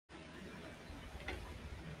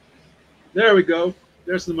There we go.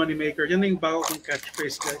 There's the moneymaker. Yan yung bago kong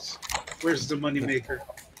catchphrase, guys. Where's the moneymaker?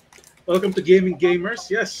 Welcome to Gaming Gamers.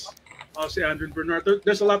 Yes, ako si Andrew Bernardo.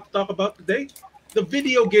 There's a lot to talk about today. The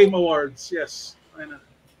Video Game Awards. Yes. Ayun na.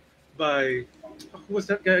 By, who was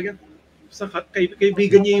that guy again?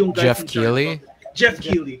 Kaibigan niya yung guy Jeff from Keighley? China. Jeff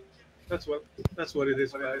Keighley. That's what it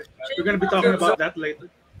is, guys. We're gonna be talking about that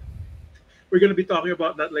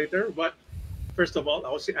later. But first of all,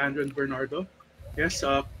 ako si Andrew Bernardo. Yes,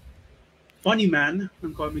 funny man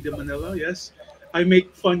ng Comedy Manila. Yes, I make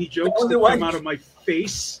funny jokes that come out of my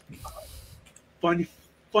face. Funny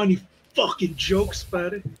fucking jokes,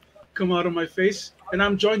 pare, come out of my face. And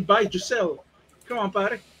I'm joined by Giselle. Come on,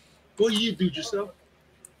 pare. What do you do, Giselle?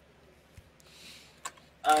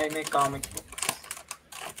 I make comic books.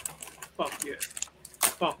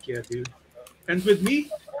 Fuck yeah, dude. And with me,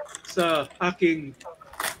 sa aking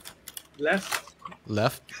left,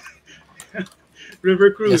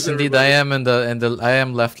 River Cruz. Yes, indeed, I am I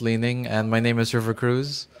am left leaning, and my name is River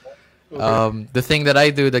Cruz. Okay. The thing that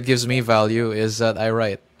I do that gives me value is that I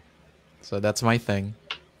write, so that's my thing.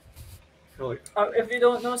 If you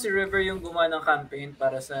don't know, si River yung gumawa ng campaign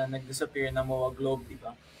para sa nag-disappear na MOA Globe,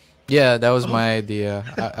 diba? Yeah, that was my idea.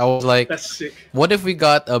 I was like, what if we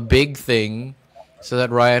got a big thing so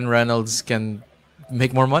that Ryan Reynolds can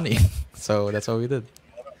make more money? So that's what we did.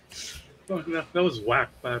 Oh, that was whack,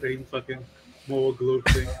 pare, yung fucking MOA Globe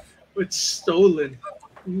thing. It's stolen.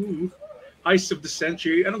 Ooh. Heist of the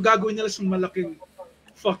century. Anong gagawin nila sa malaking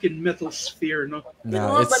fucking metal sphere, no?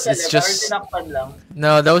 No, it's just...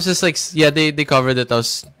 No, that was just like... Yeah, they covered it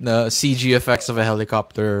as CG effects of a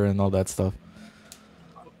helicopter and all that stuff.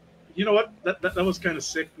 You know what? That was kind of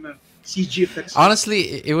sick, man. CG effects.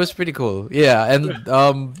 Honestly, it was pretty cool. Yeah, and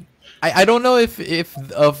I don't know if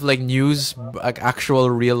of like news, like actual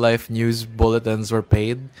real life news bulletins were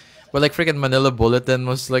paid, but like freaking Manila Bulletin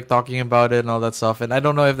was like talking about it and all that stuff, and I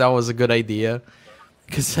don't know if that was a good idea,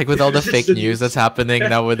 because like with all the fake news that's happening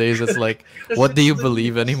nowadays, it's like, what do you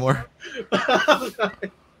believe anymore?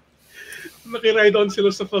 Nakiride on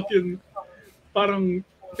sila sa fucking parang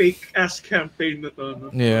fake ass campaign na to, no?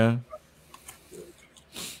 Yeah.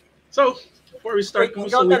 So before we start, wait,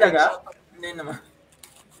 ikaw talaga? Hindi naman.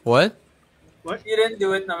 What? You didn't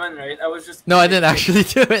do it naman, right? I was just... No, I didn't actually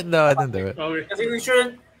do it. No, I didn't do it. Okay. Kasi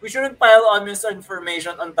we shouldn't pile on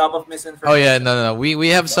misinformation on top of misinformation. Oh yeah, no. We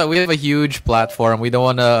have a huge platform. We don't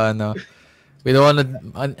wanna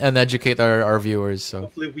uneducate our viewers. So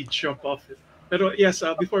hopefully we jump off it. But yes,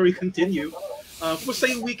 before we continue, kumusta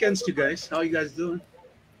yung weekends, you guys? How you guys doing?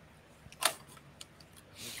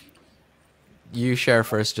 You share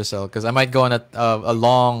first, Giselle, because I might go on a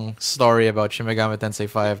long story about Shin Megami Tensei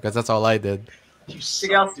 5, because that's all I did.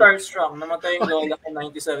 Sige, I'll start strong. Namatay yung lola ko,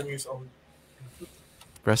 97 years old.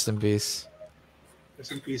 Rest in peace.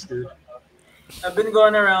 Rest in peace, dude. I've been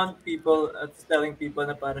going around people telling people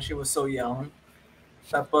na parang she was so young.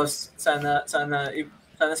 Tapos sana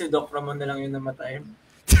si Doc Ramon na lang yung namatay.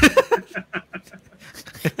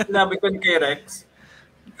 Sinabi ko kay Rex.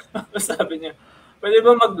 Sabi niya, pwede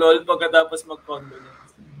ba mag-lol pagkatapos mag-condolence?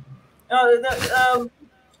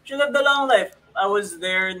 She lived a long life. I was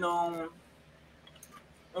there nung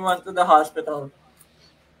we went to the hospital.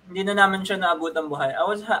 Hindi na namin siya naabot ang buhay. I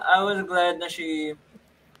was glad na she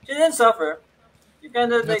didn't suffer. She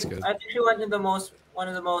kind of like, I think she went in one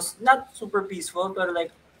of the most not super peaceful, but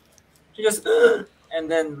like she just and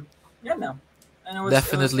then yeah, no. And it was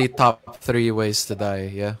definitely top 3 ways to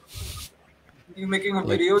die. Yeah. You making a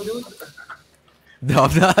video, dude? No,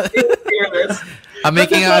 I'm not. I'm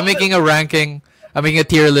making a ranking. I'm making a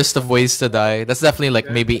tier list of ways to die. That's definitely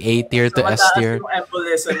like maybe A tier to S tier.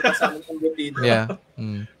 Yeah.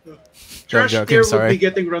 Trash tier would be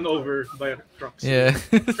getting run over by trucks. Yeah.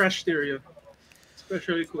 Trash tier, yeah.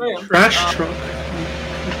 Especially cool. Yeah. Trash truck.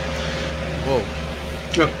 Whoa.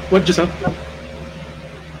 What just happened?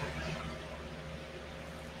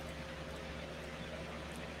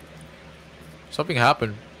 Something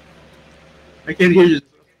happened. I can't hear you.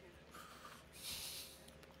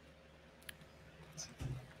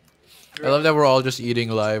 I love that we're all just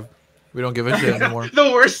eating live. We don't give a shit anymore.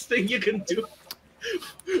 The worst thing you can do.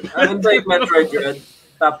 I'm playing Metroid Dread.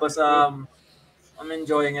 Tapos I'm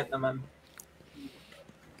enjoying it naman.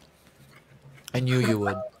 I knew you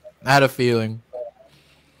would. I had a feeling.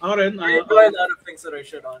 I enjoy a lot of things that I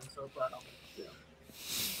shit on, so parang. Yeah.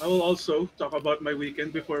 I will also talk about my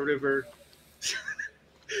weekend before River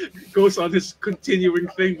goes on his continuing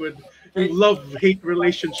thing with love-hate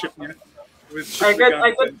relationship niya.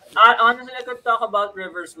 I could talk about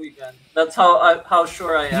River's weekend. That's how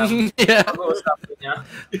sure I am. Yeah.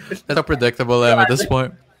 That's how predictable I am at this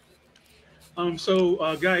point.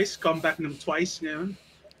 Guys, comeback ng Twice ngayon.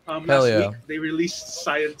 Hell Last yeah. week they released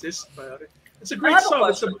Scientist. But it's a I great have a song.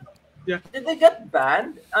 question. Yeah. Did they get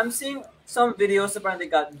banned? I'm seeing some videos apparently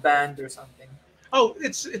got banned or something. Oh,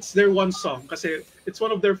 it's their one song kasi it's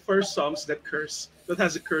one of their first songs that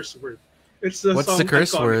has a curse word. It's the What's the song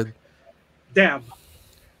curse iconic. word? Damn.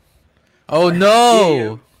 Oh Damn.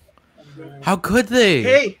 no! How could they?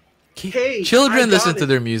 Hey, hey, I Children listen got to it.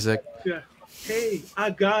 their music. Yeah. Hey, I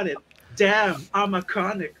got it. Damn, I'm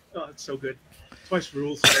iconic. Oh, it's so good. Twice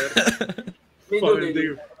rules, man. They do, Fun. they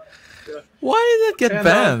do. Yeah. Why did that get And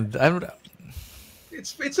banned? I don't.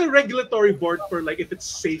 it's a regulatory board for like if it's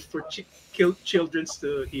safe for children's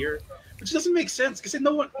to hear, which doesn't make sense because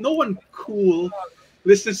no one cool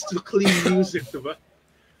listens to clean music, diba?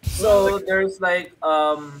 Well, So like there's like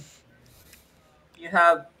you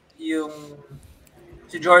have yung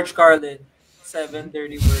si George Carlin, seven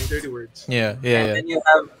dirty dirty words. words. Yeah, yeah, And yeah. then you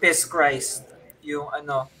have Piss Christ, yung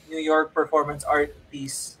New York performance art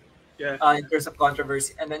piece Yeah. in terms of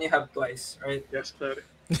controversy. And then you have Twice, right? Yes, claro.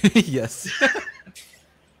 Yes.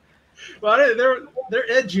 But they're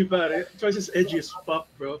edgy, but Twice is edgy as fuck,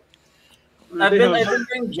 bro. I've They been have, I've been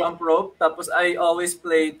doing jump rope. Tapos I always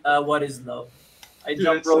played What Is Love. I dude,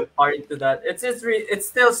 jump rope hard to that. It's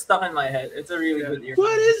still stuck in my head. It's a really yeah. good ear.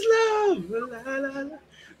 What is love? La, la, la.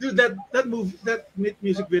 Dude, that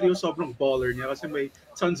music video sobrang baller niya kasi may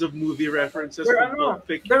tons of movie references They're from Pulp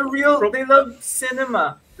Fiction. they're real. From, They love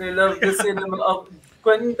cinema. They love the cinema of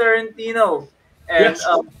Quentin Tarantino and Yes.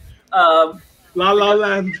 um La La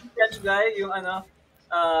Land. French guy, yung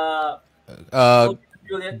Uh,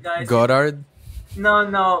 Juliet guys. Goddard.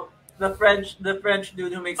 No, the French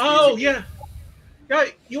dude who makes Oh, music. yeah. Yeah,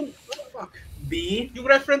 yung fuck. B. Yung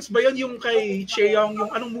reference ba yun yung kay Cheong, yung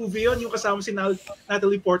anong movie yun, yung kasama si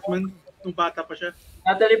Natalie Portman nung bata pa siya?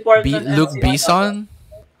 Natalie Portman and Luke si Besson.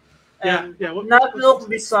 and Yeah. not Luke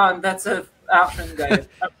Besson. That's an action guy.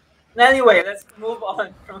 Anyway, let's move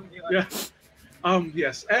on from the. Yeah.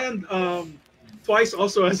 Yes. And Twice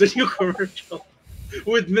also has a new commercial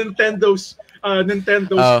with Nintendo's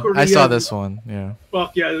Oh, Korean. I saw this one. Yeah.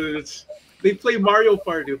 Fuck yeah, they play Mario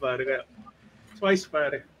Party, pare. Kaya Twice,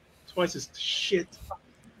 pare. Twice is the shit.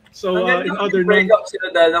 So in other break non up sila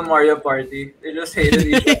dahil ng Mario Party. They just hated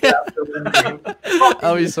each other after the game.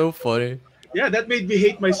 That was so funny. yeah, that made me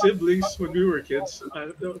hate my siblings when we were kids.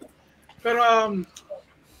 Pero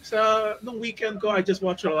sa nung weekend ko, I just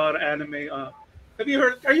watched a lot of anime. Have you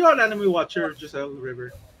heard? Are you an anime watcher, Giselle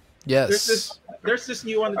River? Yes. There's this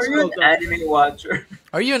new one. Are It's you called. an anime watcher?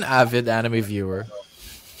 Are you an avid anime viewer?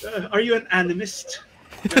 Are you an animist,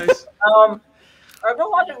 guys? I've been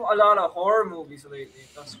watching a lot of horror movies lately.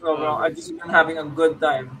 So, I've just been having a good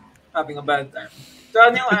time, having a bad time. So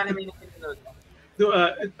ano yung anime na pinanood mo?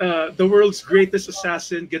 The world's greatest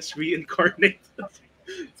assassin gets reincarnated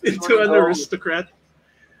into an aristocrat.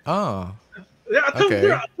 Oh. Yeah,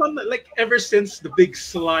 Okay. like ever since the big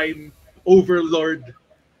slime overlord,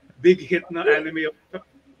 big hit na anime.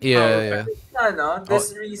 Yeah.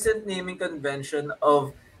 This recent naming convention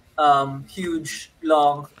of huge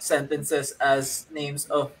long sentences as names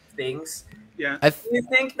of things. Yeah. Do you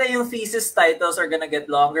think that yung thesis titles are gonna get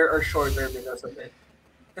longer or shorter because of it?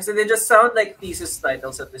 Because they just sound like thesis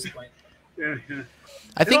titles at this point. Yeah.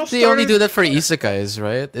 I It think all they only do started- that for isekais,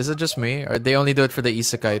 right? Is it just me? Or they only do it for the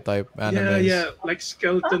isekai type animes? Yeah. Like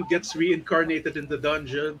skeleton gets reincarnated in the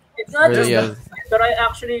dungeon. It's not Really, just yeah. that, but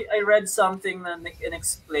I read something that can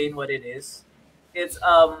explain what it is. It's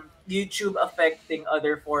YouTube affecting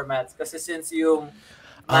other formats kasi since yung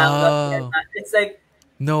manga, Oh. it's like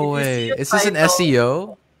No if you see way. a Is this an title-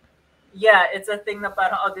 SEO? yeah, it's a thing na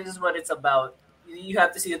parang this is what it's about. You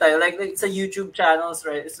have to see the title. Like it's a YouTube channels,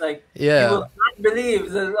 right? It's like you will Yeah. not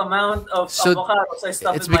believe the amount of So, avocados I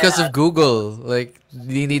stuff It's in my because of ass. Google. Like,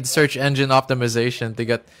 you need search engine optimization to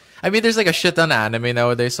get. I mean, there's like a shit ton of anime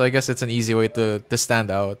nowadays, so I guess it's an easy way to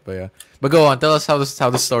stand out. But yeah, but go on, tell us how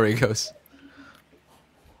the story goes.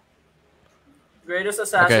 Greatest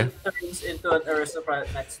assassin turns into an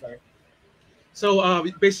aristocrat next star. So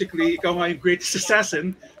basically, ikaw nga yung greatest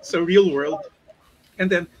assassin sa real world. And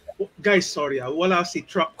then, guys, sorry wala si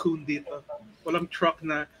Truck Kun dito. Walang truck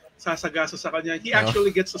na sasagasa sa kanya. He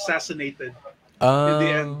actually gets assassinated in the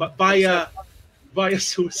end, but via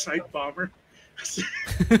suicide bomber.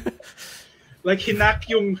 Like hinak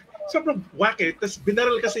yung sobrang whack tapos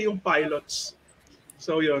binaril kasi yung pilots.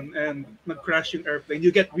 So yun, and nag-crash yung airplane. You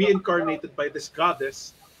get reincarnated by this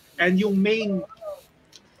goddess, and yung main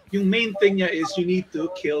thing niya is you need to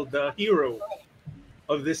kill the hero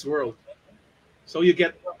of this world. So you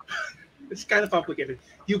get it's kind of complicated.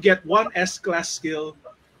 You get one S-class skill,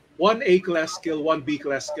 one A class skill, one B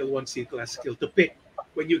class skill, one C class skill to pick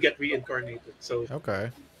when you get reincarnated. So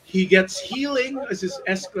Okay. he gets healing as his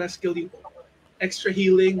S class skill, yung extra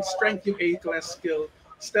healing, strength yung A class skill,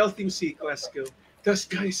 stealth yung C class skill. Tapos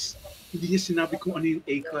guys, hindi niya sinabi kung ano yung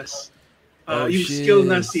A class. Oh Yung skill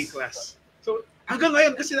na shit. C class. So hanggang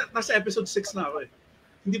ngayon kasi nasa episode 6 na ako eh.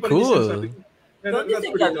 Hindi pa rin niya sinasabi Cool. ko. Don't you That's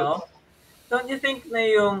think, pretty good. don't you think na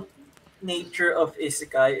yung nature of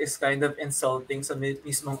isekai is kind of insulting sa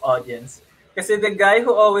mismong audience? Kasi the guy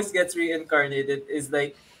who always gets reincarnated is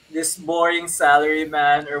like this boring salary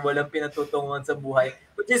man or walang pinatutunguhan sa buhay.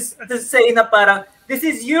 Which is to say na parang, this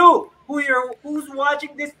is you! Who's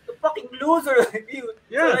watching this? The fucking loser like you.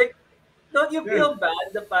 So Yeah. like, don't you Yeah. feel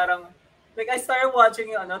bad na parang, like I started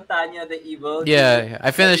watching yung Tanya the Evil. Yeah,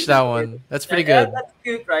 I finished that one. That's pretty Yeah, good. that's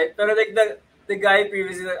cute, right? Pero like the guy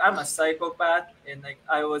previously, like, I'm a psychopath and like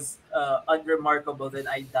I was unremarkable,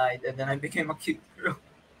 then I died and then I became a cute girl.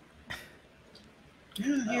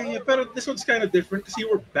 Yeah. But this one's kind of different because you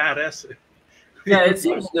were badass. Yeah, it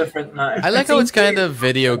seems different now. I like It how it's seems kind weird. of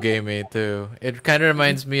video gamey too. It kind of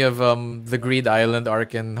reminds me of the Greed Island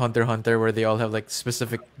arc in Hunter x Hunter, where they all have like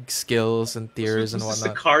specific skills and tiers and Was this the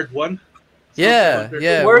whatnot. card one? Yeah, Hunter x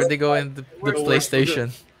yeah, The where worst they go part- in the the worst PlayStation.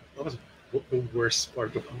 That was the worst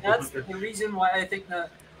part of Hunter x That's Hunter. the reason why I think that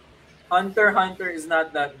Hunter x Hunter is not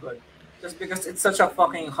that good. Just because it's such a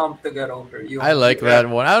fucking hump to get over. I like that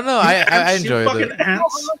one. I don't know. I Ants, you enjoyed fucking it.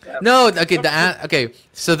 ants. No, okay, the ant. Okay,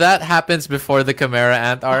 so that happens before the Chimera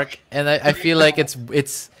ant arc, and I feel like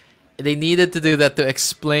it's they needed to do that to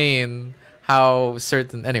explain how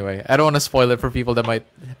certain. Anyway, I don't want to spoil it for people that might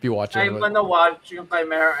be watching. I'm but- gonna watch yung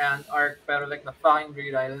Chimera Ant arc, pero like the fucking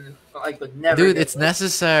Greed Island, I could never. Dude, get it's through.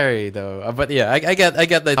 necessary though. But yeah, I get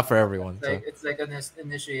that it's not for everyone. It's So. like it's like an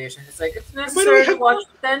initiation. It's like it's necessary to have- watch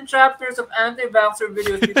 10 chapters of anti-vaxxer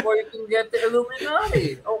videos before you can get the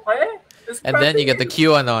Illuminati. Okay? It's And then you get the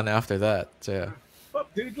prepping QAnon after that. So yeah.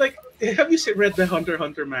 Fuck, dude, like, have you read the Hunter x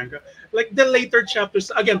Hunter manga? Like the later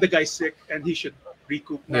chapters, again, the guy's sick and he should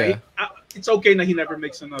recoup. Na, Yeah. it's okay that he never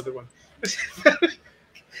makes another one.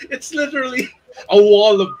 It's literally a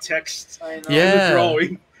wall of text. I know. Yeah. And a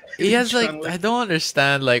drawing. He has like Channel. I don't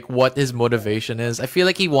understand like what his motivation is. I feel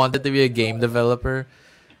like he wanted to be a game developer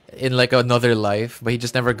in like another life, but he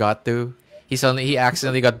just never got to. He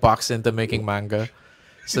accidentally got boxed into making manga.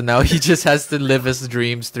 So now he just has to live his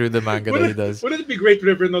dreams through the manga that he does. Wouldn't it be great,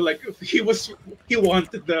 River? No, like if he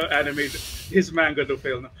wanted the his manga to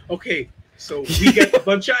fail. No. Okay, so we get a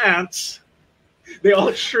bunch of ants. They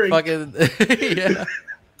all shrink. Fucking yeah.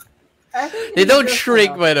 I think They he's don't just,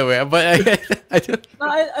 shrink, by the way, but I, don't, No,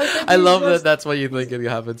 I think I he's love that just- that's what you think it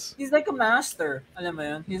happens. He's like a master. Alam mo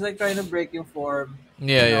yun? He's like trying to break yung form.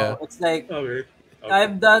 Yeah, You know, yeah. It's like, Okay.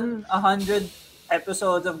 I've done 100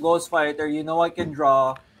 episodes of Ghost Fighter. You know I can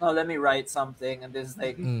draw. Now let me write something. And this is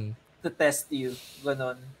like, Mm. to test you.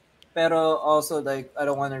 Ganon. Pero also like, I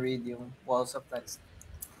don't want to read yung walls of text.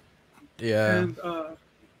 Yeah.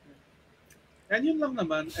 And yun lang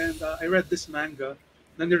naman. And I read this manga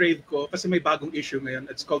na nirave ko kasi may bagong issue ngayon.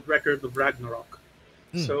 It's called Record of Ragnarok.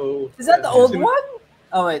 Hmm. So Is that the old sino- one?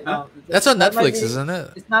 Oh wait, no. That's on That might Netflix, be- isn't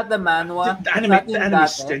it? It's not the manhwa. The It's anime, not the yung anime dati.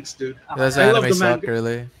 stinks, dude. Okay. That's I love anime the suck, manga.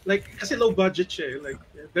 really. Like, kasi low budget siya.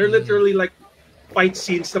 They're literally like fight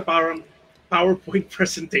scenes na parang PowerPoint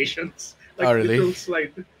presentations. Like Oh, really? literal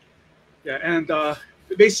slide. Yeah, and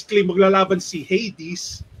basically maglalaban si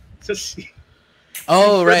Hades sa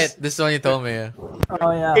Oh, First- right. This is the one you told me. Yeah.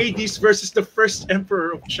 Oh yeah. Hades versus the first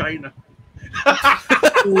emperor of China.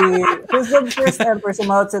 Who's the first emperor? Si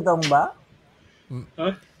Mao Zedong ba?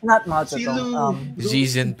 Huh? Not Mao Si Zedong. Xi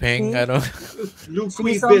Jinping. I don't. Lu See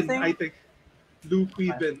Kui Bin, something? I think. Lu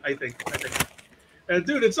Kui Bin, I think. And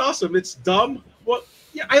dude, it's awesome. It's dumb. Well,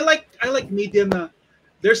 yeah, I like media na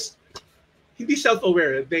there's hindi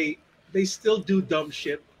self-aware. They still do dumb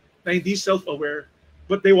shit. Na hindi self-aware,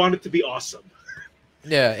 but they want it to be awesome.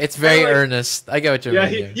 Yeah, it's very I like- earnest. I get what you Yeah,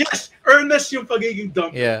 mean. yes, earnest yung pagiging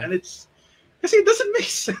dumb. Yeah. And it's kasi it doesn't make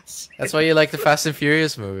sense. That's why you like the Fast and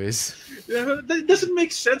Furious movies. Yeah, it doesn't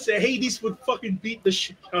make sense. Hades would fucking beat the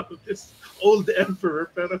shit out of this old emperor,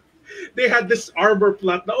 pero they had this armor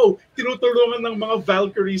plot na, tinutulungan ng mga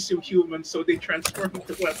Valkyries yung humans, so they transform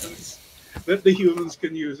into weapons that the humans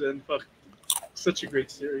can use, and fuck, such a great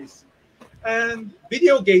series. And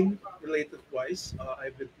video game related wise,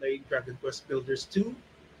 I've been playing Dragon Quest Builders 2,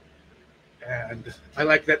 and I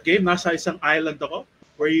like that game. Nasa isang island ako,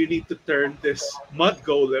 where you need to turn this mud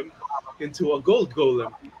golem into a gold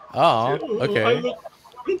golem. Oh, I okay. look,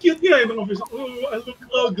 ang cute niya yung office. I look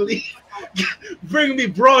ugly. Bring me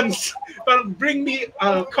bronze. Parang bring me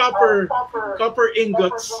copper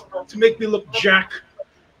ingots to make me look jack.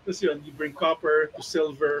 Tapos yun, you bring copper to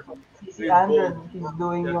silver, Si and gold. Andron, he's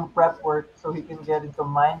doing Yeah. yung prep work so he can get into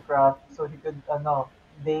Minecraft so he could,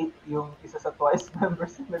 date yung isa sa Twice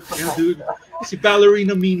members na Yeah, dude. nagpa-Minecraft. Si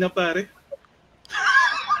Ballerina Mina, pare.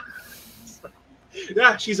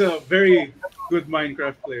 Yeah, she's a very good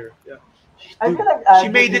Minecraft player. Yeah. I Dude, feel like she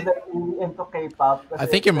Andron made is it. like really into K-pop I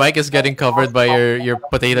kasi think your mic is getting covered by your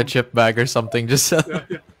potato chip bag or something. Just Yeah,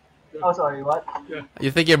 yeah, Oh, sorry, what? yeah. you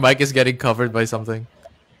think your mic is getting covered by something?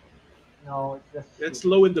 No, it's just It's shit.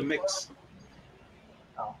 low in the mix.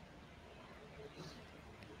 Oh.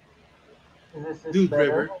 Is this Dude, better?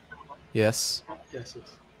 River. Yes. Yes, yes.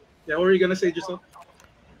 Yeah, what were you gonna say, Giselle?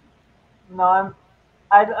 No,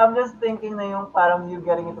 I'm just thinking na yung parang you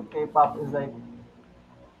getting into K-pop is like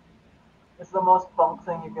it's the most punk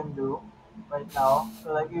thing you can do right now.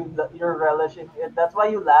 So like you're relishing it. That's why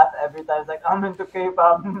you laugh every time. It's like I'm into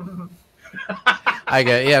K-pop. I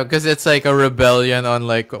get, yeah, because it's like a rebellion on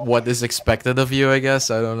like what is expected of you. I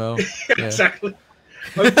guess I don't know. Yeah. Exactly.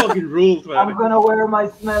 I fucking ruled, I'm man. gonna wear my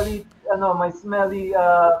smelly,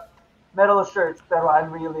 metal shirts, pero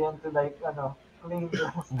I'm really into like, clean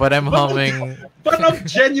girls. But I'm But, humming. but I'm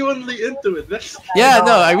genuinely into it. That's Yeah, I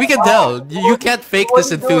no, know. we can tell. You can't fake What this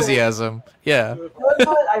you doing? enthusiasm. Yeah. You would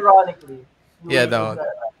do it ironically. You Yeah, would do no.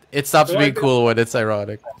 that. It stops So being cool when it's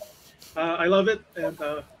ironic. I love it, and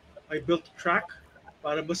I built a track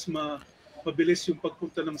para mabilis yung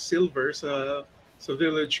pagpunta ng silver sa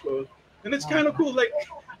village ko. And it's kind of cool. Like,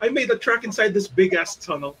 I made a track inside this big ass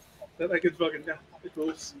tunnel that I could fucking, yeah, it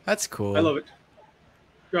goes. That's cool. I love it.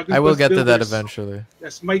 Dragon I will Quest get to that Builders. eventually.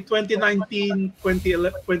 Yes, my 2019,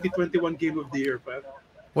 2011, 2021 game of the year, pal.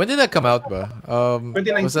 When did that come out, ba? Was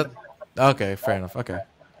 2019. that okay? Fair enough. Okay.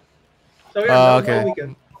 So yeah, now Okay.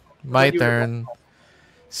 weekend. My about you, River? turn.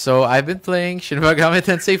 So I've been playing Shin Megami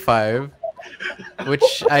Tensei 5,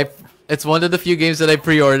 which it's one of the few games that I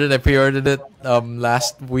pre-ordered. I pre-ordered it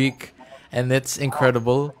last week, and it's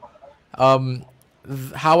incredible.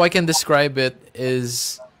 How I can describe it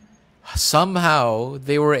is somehow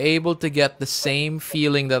they were able to get the same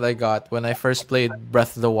feeling that I got when I first played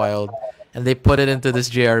Breath of the Wild, and they put it into this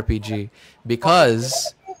JRPG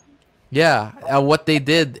because yeah, what they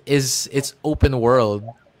did is it's open world,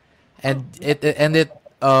 and it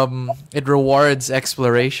rewards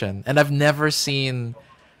exploration. And I've never seen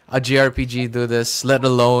a JRPG do this, let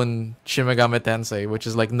alone Shin Megami Tensei, which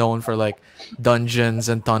is like known for like dungeons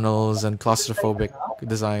and tunnels and claustrophobic Is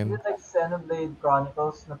design. it like Xenoblade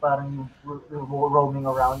Chronicles na parang you're roaming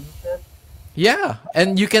around and shit? Yeah,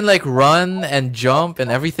 and you can like run and jump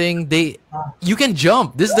and everything. You can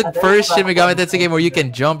jump. This is the first Shin Megami Tensei game where you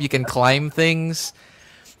can jump, you can climb things,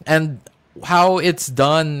 and how it's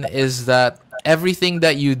done is that everything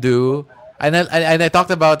that you do, and I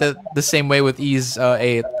talked about it the same way with Ease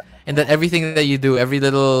 8, and that everything that you do, every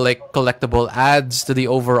little like collectible adds to the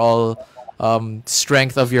overall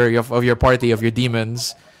strength of your party, of your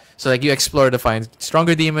demons. So like you explore to find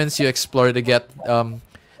stronger demons, you explore to get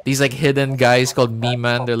these like hidden guys called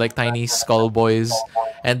Me-Man. They're like tiny skull boys,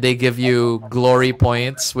 and they give you glory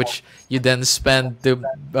points, which you then spend to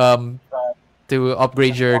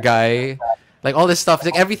upgrade your guy. Like all this stuff,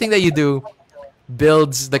 like everything that you do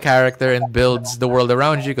builds the character and builds the world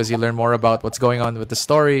around you because you learn more about what's going on with the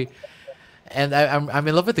story. And I'm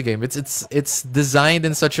in love with the game. It's designed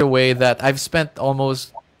in such a way that I've spent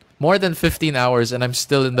almost more than 15 hours and I'm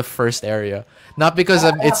still in the first area. Not because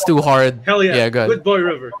it's too hard. Hell yeah. Yeah, good. Good boy,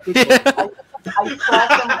 River. Good boy.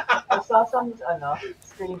 I saw some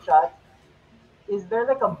screenshots. Is there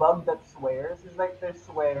like a bug that swears? Is like they're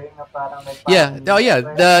swearing na parang like Yeah. parang Oh yeah.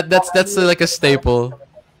 swear. That's like a staple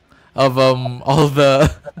of all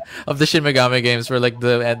the of the Shin Megami games where like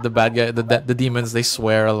the bad guy the demons they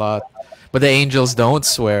swear a lot. But the angels don't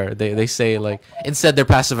swear. They say like instead they're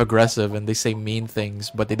passive aggressive and they say mean things,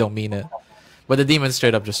 but they don't mean it. But the demons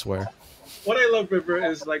straight up just swear. What I love, River,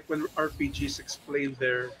 is like when RPGs explain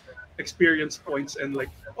their experience points and like,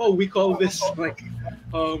 oh, we call this like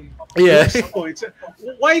Yeah. glory points.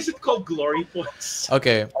 Why is it called glory points?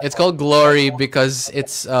 Okay, it's called glory because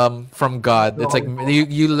it's from God. It's like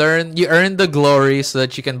you earn the glory so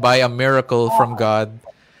that you can buy a miracle from God.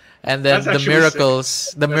 And then That's actually sick.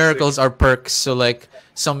 the That's miracles are perks. So like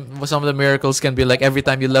some of the miracles can be like every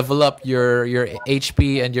time you level up, your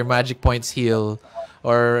HP and your magic points heal.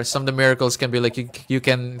 Or some of the miracles can be like you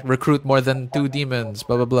can recruit more than 2 demons,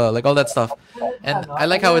 blah blah blah, like all that stuff. And I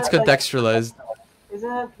like how it's contextualized. Isn't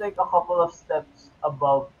it like a couple of steps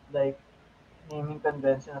above like naming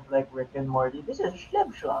convention of like Rick and Morty? This is Schleb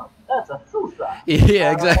Schlab. That's a Susha.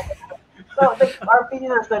 Yeah, exactly. So like RPGs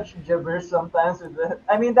are such gibberish sometimes with the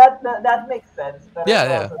I mean that makes sense. But Yeah, it's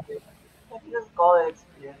yeah. also like, You just call it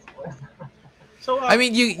experience points. So I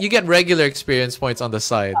mean, you get regular experience points on the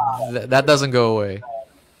side. That doesn't go away.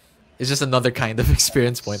 It's just another kind of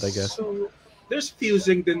experience point, I guess. so there's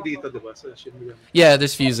fusing din dito, diba? Sa Shin Megami Yeah, Tensei.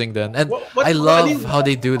 there's fusing then, and I Ano love yung, how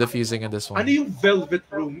they do the fusing in this ano one. yung Velvet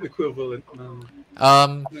Room equivalent ng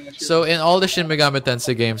So achievement? in all the Shin Megami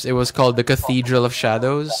Tensei games, it was called the Cathedral of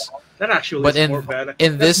Shadows. That actually But is more bad.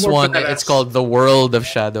 in That's this more one, it's badass. called the World of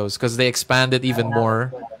Shadows because they expanded even more.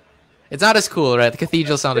 It's not as cool, right? The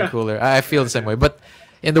Cathedral sounded Yeah. cooler. I feel the same way. But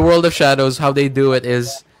in the World of Shadows, how they do it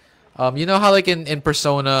is, you know how like in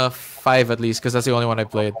Persona 5 at least, because that's the only one I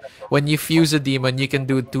played. When you fuse a demon, you can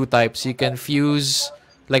do two types. You can fuse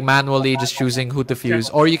like manually, just choosing who to Yeah. fuse,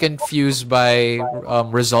 or you can fuse by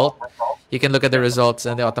result. You can look at the results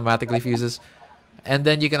and it automatically fuses. And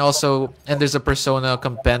then you can also, and there's a persona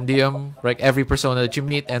compendium, right? Every persona that you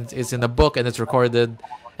meet and it's in a book and it's recorded,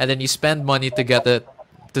 and then you spend money to get it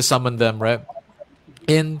to summon them, right?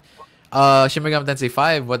 In Shin Megami Tensei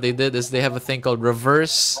 5, what they did is they have a thing called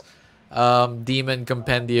reverse demon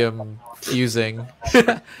compendium fusing.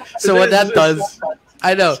 So what that does,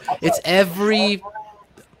 I know, it's every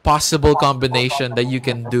possible combination that you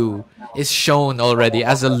can do is shown already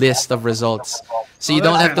as a list of results. So Oh, you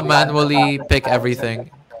don't that's have to handy. manually pick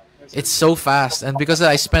everything. That's It's handy. so fast, and because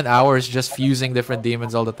I spent hours just fusing different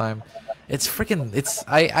demons all the time, it's freaking. It's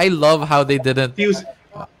I love how they didn't. Fuse.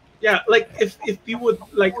 Yeah, like if you would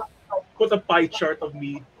like put a pie chart of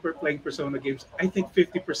me for playing Persona games, I think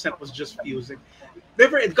 50% was just fusing.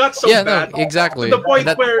 Never, it got so Yeah, no, bad to exactly. the And point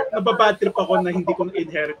that where nababad trip ako na hindi ko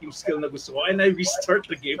na-inherit yung skill na gusto ko and I restart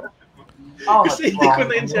the game. Oh, Kasi hindi ko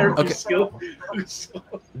na-inherit yung Okay. skill na gusto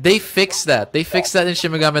ko. they fixed that. They fixed that in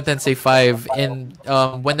Shin Megami Tensei 5. In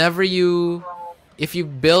whenever you, if you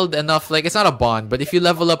build enough, like it's not a bond, but if you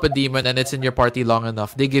level up a demon and it's in your party long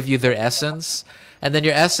enough, they give you their essence, and then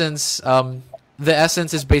your essence, the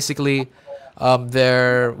essence is basically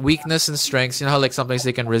their weakness and strengths. You know how like sometimes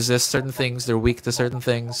they can resist certain things, they're weak to certain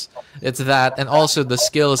things. It's that, and also the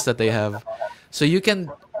skills that they have. So you can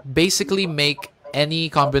basically make any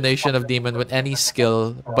combination of demon with any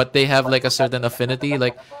skill, but they have like a certain affinity.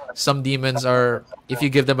 Like some demons are, if you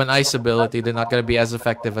give them an ice ability, they're not gonna be as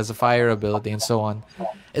effective as a fire ability, and so on.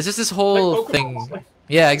 It's just this Like whole Pokemon. It's thing. like,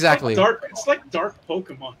 Yeah, it's like exactly. dark. It's like dark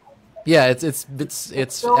Pokemon. Yeah, it's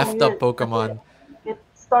so effed up weird. Pokemon. It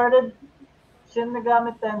started. Shin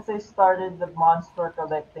Megami Tensei started the monster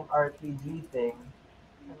collecting RPG thing,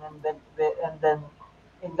 and then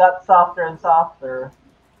it got softer and softer.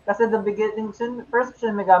 Because at the beginning, first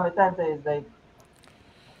Shin Megami Tensei is like,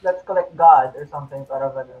 let's collect God or something, para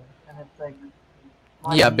ganun. And it's like,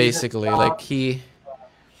 Yeah, money uses basically, like stuff. he.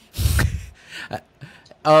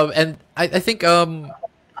 And I think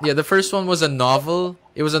yeah, the first one was a novel.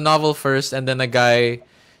 It was a novel first, and then a guy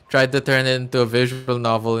tried to turn it into a visual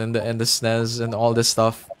novel in the SNES and all this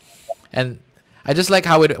stuff. And I just like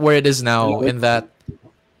how it where it is now. In that,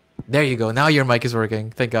 there you go. Now your mic is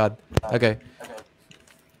working. Thank God. Okay.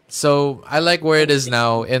 So I like where it is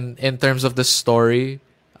now in terms of the story,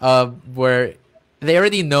 where they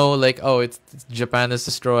already know like, oh, it's Japan is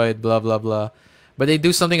destroyed, blah blah blah, but they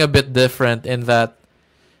do something a bit different in that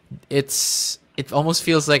it almost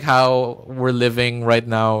feels like how we're living right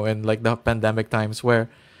now in like the pandemic times, where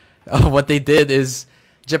what they did is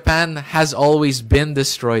Japan has always been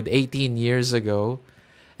destroyed 18 years ago,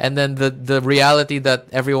 and then the reality that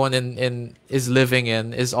everyone in is living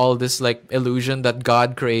in is all this like illusion that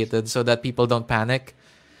God created so that people don't panic.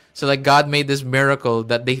 So like God made this miracle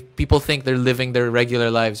that they people think they're living their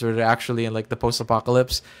regular lives where they're actually in like the post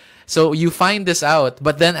apocalypse. So you find this out,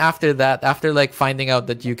 but then after that, after like finding out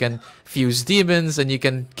that you can fuse demons and you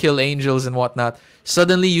can kill angels and whatnot,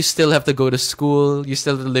 suddenly you still have to go to school, you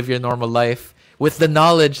still have to live your normal life with the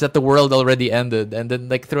knowledge that the world already ended. And then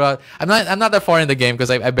like throughout, I'm not that far in the game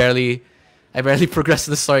because I barely progressed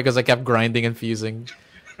the story because I kept grinding and fusing.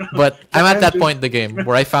 But I'm at that point in the game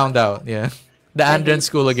where I found out, yeah, the I Andren hate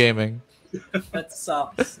School of Gaming. That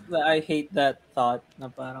sucks. I hate that thought na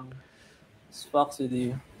parang this fucks with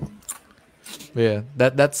you. Yeah,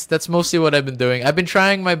 that's mostly what I've been doing. I've been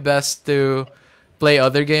trying my best to play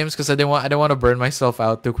other games because I don't want to burn myself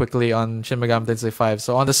out too quickly on Shin Megami Tensei 5.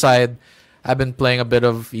 So on the side, I've been playing a bit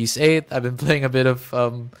of East 8. I've been playing a bit of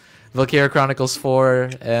Valkyria Chronicles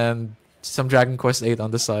 4 and some Dragon Quest 8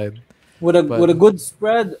 on the side. With a But good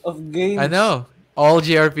spread of games. I know all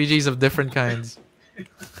JRPGs of different kinds.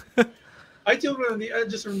 I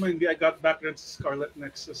just remind me, I got back into Scarlet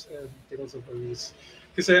Nexus and Tales of Arise.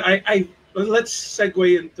 Because let's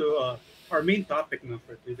segue into our main topic now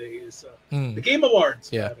for today is Mm, the Game Awards.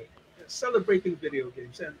 yeah. Celebrating video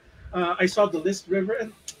games. And I saw the list, River,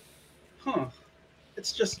 and Huh.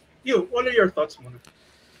 It's just you. What are your thoughts, Mona?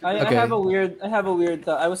 I have Okay. a weird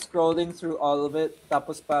thought. I was scrolling through all of it,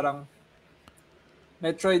 tapos parang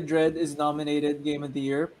Metroid Dread is nominated Game of the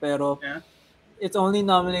Year, pero Yeah. it's only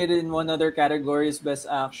nominated in one other category is Best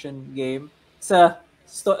Action Game. So,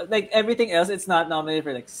 like everything else, it's not nominated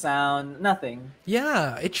for like sound, nothing.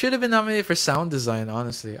 Yeah, it should have been nominated for sound design,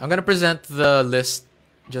 honestly. I'm gonna present the list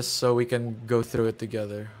just so we can go through it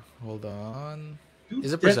together. Hold on. Dude,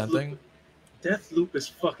 Is it presenting? Deathloop is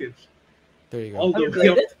fucking There you go. all Have the you way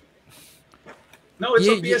played up. it? No, it's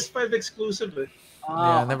Yeah, a yeah, PS5 exclusive. Eh. yeah,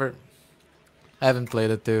 I Ah, never I haven't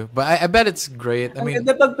played it too. But I bet it's great. I ang mean,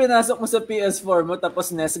 ganda pag pinasok mo sa PS4 mo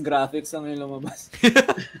tapos NES graphics ang yung lumabas.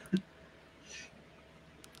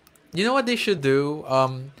 you know what they should do?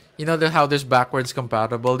 You know how there's backwards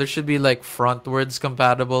compatible. There should be like frontwards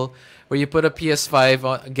compatible, where you put a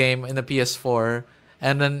PS5 game in a PS4,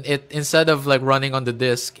 and then it instead of like running on the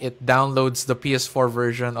disc, it downloads the PS4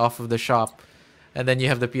 version off of the shop, and then you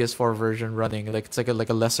have the PS4 version running. Like it's like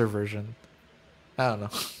a lesser version. I don't know.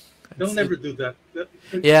 They'll It's, never it, do that.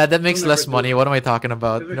 yeah, that They'll makes never less do money. that. What am I talking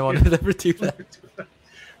about? No one would ever do that.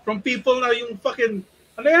 From people na yung fucking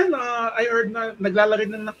ano yan, I heard na naglalagay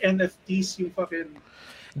na ng NFTs yung fucking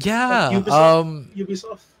Yeah.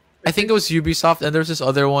 Ubisoft. I think it was Ubisoft, and there's this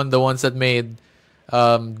other one, the ones that made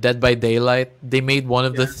Dead by Daylight. They made one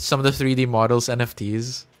of the Yeah. some of the 3D models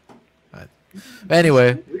NFTs. But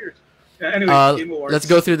anyway, Weird. Yeah, anyway, Game Awards. let's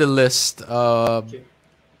go through the list. Okay.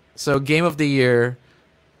 So Game of the Year.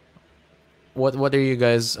 What are you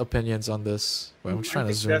guys' opinions on this? Wait, I'm just I trying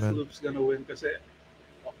to think zoom in. Deathloop's gonna win because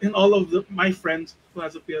in all of my friends who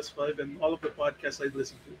has a PS5 and all of the podcasts I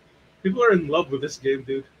listen to, people are in love with this game,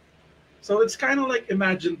 dude. So it's kind of like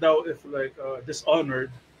imagine though if like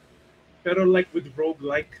Dishonored, pero like with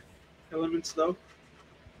roguelike elements though.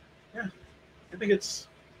 Yeah, I think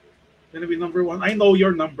it's gonna be number one. I know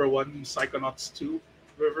you're number one, Psychonauts 2,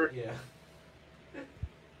 River. Yeah.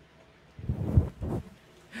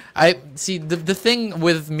 I see the thing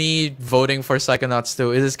with me voting for Psychonauts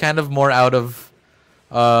 2 is it's kind of more out of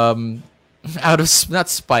out of not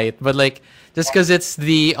spite, but like just because it's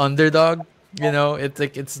the underdog, it's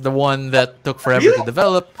like it's the one that took forever to Really?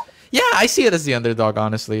 develop. Yeah, I see it as the underdog,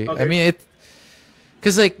 honestly. I Okay. mean it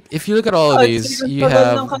because like if you look at all of Oh, it's these, even you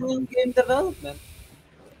tagal ng have kanyang game development.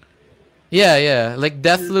 yeah, like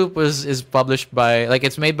Deathloop is published by like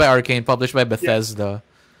it's made by Arcane, published by Bethesda.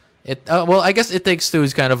 It well, I guess It Takes Two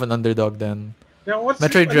is kind of an underdog then. Yeah, what's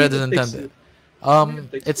Metroid what Dread do is you think takes intended.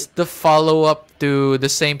 It Takes It's Two? the follow up to the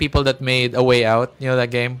same people that made A Way Out. You know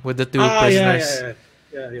that game with the two Ah, prisoners.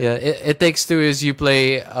 yeah. It Takes Two is you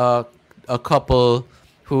play a couple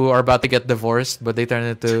who are about to get divorced, but they turn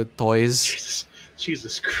into toys.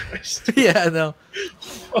 Jesus Christ. Yeah, no.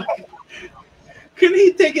 Can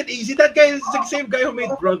he take it easy? That guy is the same guy who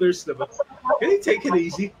made Brothers, diba? Can he take it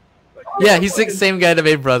easy? Like, Yeah, he's the fucking, same guy that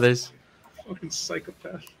made Brothers. fucking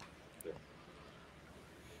psychopath.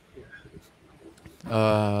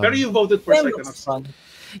 Uh, Pero you voted for Game looks Psychonauts. fun.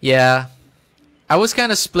 yeah, I was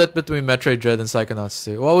kind of split between Metroid Dread and Psychonauts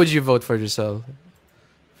 2. What would you vote for yourself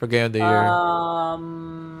for Game of the Year?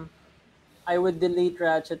 I would delete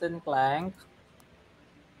Ratchet and Clank.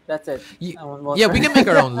 That's it. Ye- I won't vote Yeah, for we it. can make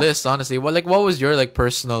our own list. Honestly, what was your like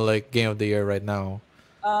personal like Game of the Year right now?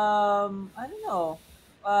 I don't know.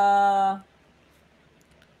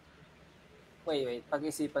 Wait.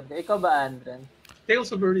 Pag-isipan ko. Ikaw ba, Andren?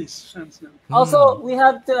 Tales of Berries, hands down. Also, we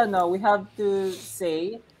have to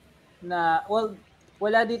say na, well,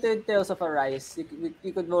 wala dito yung Tales of Arise.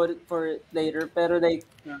 You could vote for it later. Pero like,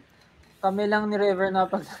 Yeah. kami lang ni River na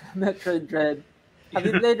pag Metroid Dread. Have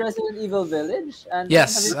you played Resident Evil Village? And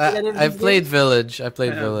Yes, have you played any of I've these played games? Village. I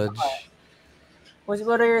played Yeah. Village.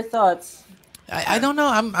 What are your thoughts? I don't know.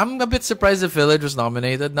 I'm a bit surprised that Village was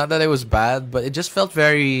nominated. Not that it was bad, but it just felt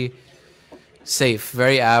very safe,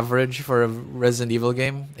 very average for a Resident Evil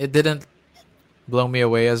game. It didn't blow me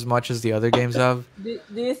away as much as the other games have. Do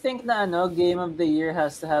you think na Game of the Year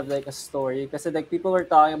has to have like a story? Kasi like people were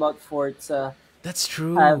talking about Forza That's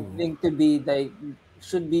true. having to be like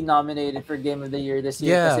should be nominated for Game of the Year this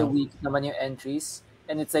year Yeah. kasi weak naman yung entries.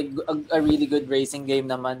 And it's like a really good racing game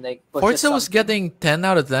naman. Like pushes Forza was something. getting 10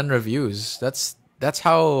 out of 10 reviews. That's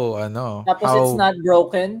how I know. Tapos how, it's not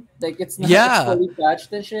broken. Like it's not Yeah. it's fully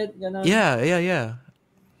patched and shit. Ganun. Yeah.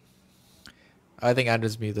 I think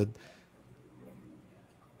Andrew's muted.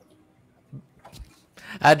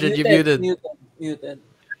 Andrew, you muted. Muted.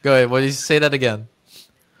 Go ahead. What did you say that again?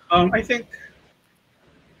 I think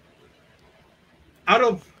out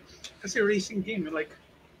of as a racing game, like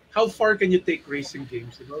how far can you take racing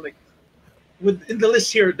games? Like in the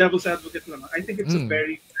list here, Devil's Advocate lang. I think it's a Mm.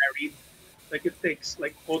 very varied Like it takes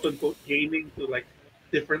like quote unquote gaming to like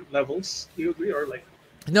different levels. Do you agree or like?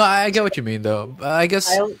 No, I get what you mean though. I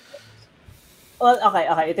guess I'll Well, okay,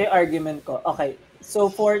 okay. Ito yung argument ko. Okay, so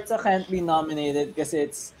Forza can't be nominated kasi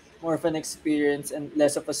it's more of an experience and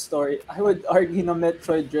less of a story. I would argue na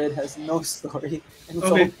Metroid Dread has no story and it's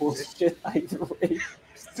all Okay. bullshit either way.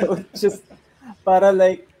 So it's just para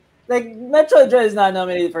like Metroid Dread is not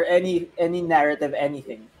nominated for any narrative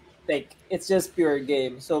anything. Like it's just pure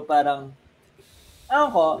game. So parang ano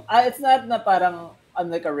ko, it's not na parang I'm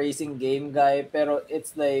like a racing game guy, pero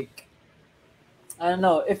it's like I don't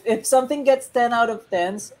know if something gets 10 out of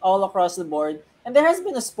 10s all across the board, and there has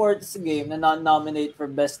been a sports game that not nominate for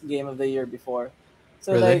best game of the year before.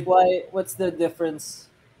 So Really? like, why? What's the difference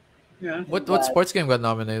Yeah. in what that? sports game got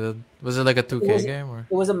nominated? Was it like a It 2K was game or?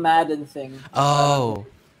 it was a Madden thing. Oh.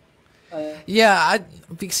 Uh, Yeah,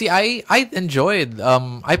 see, I enjoyed.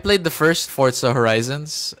 I played the first Forza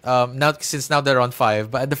Horizons. Now since now they're on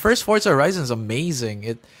 5, but the first Forza Horizons amazing.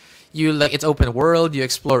 It's open world. You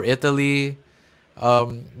explore Italy.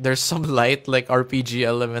 There's some light like RPG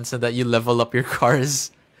elements and that you level up your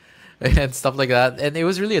cars and stuff like that. And it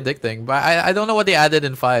was really addicting. But I don't know what they added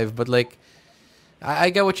in 5, but like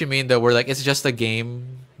I get what you mean though. Where like it's just a game,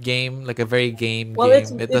 like a very well,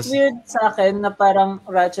 game. It it's does. weird sa akin na parang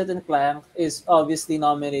Ratchet and Clank is obviously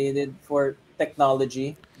nominated for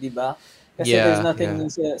technology, di ba? Kasi there's Yeah, nothing yeah. new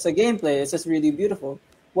sa gameplay. It's just really beautiful.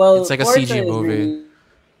 Well, It's like a Forza CG is movie. really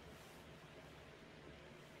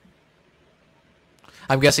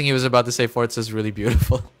I'm guessing he was about to say Forza is really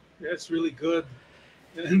beautiful. Yeah, it's really good.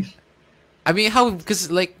 And I mean, how?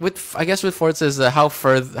 Because like I guess with Forza is how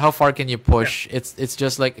far can you push? It's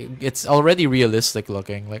just like it's already realistic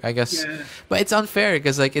looking. Like I guess, yeah. but it's unfair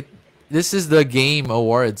because like this is the game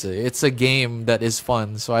awards. It's a game that is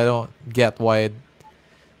fun, so I don't get why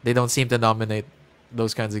they don't seem to nominate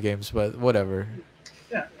those kinds of games. But whatever.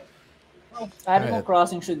 Yeah. Well, Animal Right.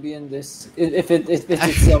 Crossing should be in this if it's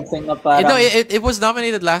something na parang No, it was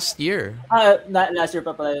nominated last year. last year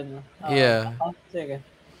pa pala yun. Yeah. Sige.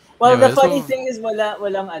 Well, the Anyway, funny so thing is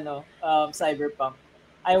walang Cyberpunk.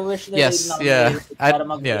 I wish that they'd yes, yeah, nominate it para yeah.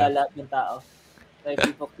 magwala lahat ng tao. Like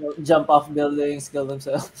people jump off buildings, kill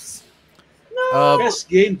themselves. No. best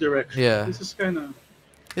game direction. Yeah. This is kind of.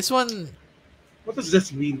 This one What does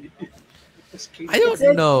this mean? Best game I don't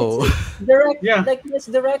direction. know. Yeah. Like this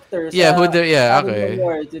directors. Yeah, yeah, Academy okay.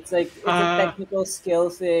 Awards. It's like it's a Ah. technical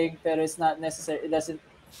skill thing, but it's not necessary. It doesn't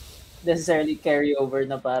necessarily carry over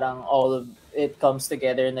na parang all of it comes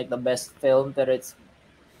together in like the best film, but it's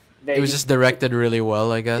very. It was just directed really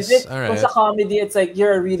well, I If guess. it All was right. a comedy, it's like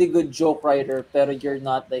you're a really good joke writer, but you're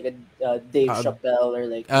not like a Dave Uh, Chappelle or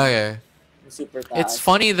like Okay. super. It's Taas.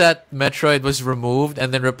 funny that Metroid was removed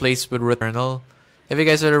and then replaced with Returnal. Have you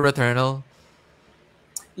guys heard of Returnal?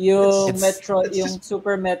 Yung It's- Metroid, it's yung just-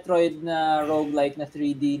 Super Metroid na roguelike na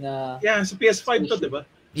 3D na. Yeah, it's a PS5 to, diba?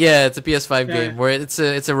 Yeah, it's a PS5 Yeah. game where it's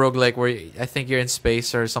a roguelike where I think you're in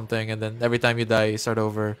space or something, and then every time you die, you start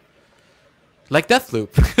over. Like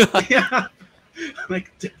Deathloop. Yeah. Like,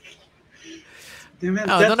 damn it,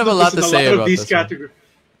 I don't have a Deathloop lot is in to say of about these this one. categories.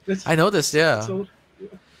 That's I noticed, yeah. so.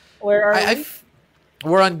 Where are we?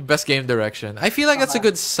 We're on best game direction. I feel like that's a Okay.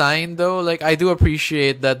 good sign, though. Like I do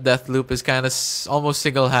appreciate that Deathloop is kind of almost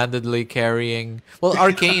single-handedly carrying. Well,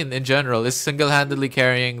 Arcane in general is single-handedly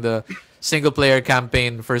carrying the single-player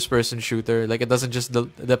campaign first-person shooter. Like it doesn't just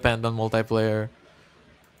depend on multiplayer.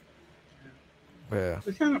 Yeah.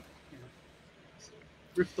 They kind of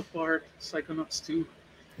Rift Apart, Psychonauts 2.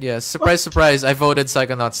 Yeah. Surprise, surprise! I voted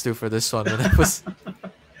Psychonauts 2 for this one when I was.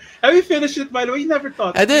 Have you finished it, by the way? You never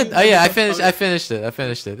thought. I did. You Oh yeah, I never finished. thought- I finished it. I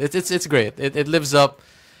finished it. It's great. It lives up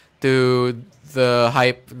to the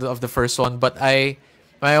hype of the first one. But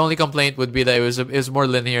my only complaint would be that it was more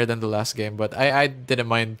linear than the last game. But I didn't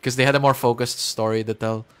mind because they had a more focused story to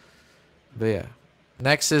tell. But yeah,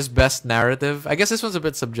 next is best narrative. I guess this one's a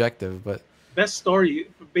bit subjective, but Best story,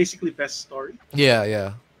 basically best story. yeah,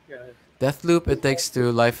 yeah. Yeah. Deathloop, It Takes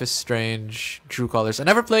Two, Life is Strange, True Colors. I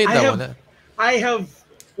never played I that have- one. I have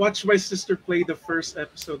watched my sister play the first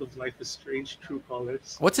episode of Life is Strange, True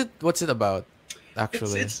Colors. What's it about?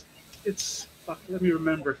 Actually, It's fuck, let me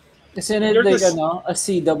remember. Isn't it You're like just- a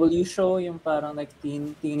CW show, yung parang like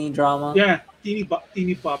teeny drama? Yeah, teeny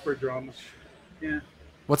popper drama. Yeah.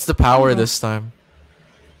 what's the power I don't know. this time?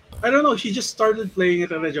 I don't know. She just started playing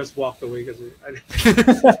it and I just walked away because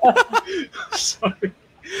sorry.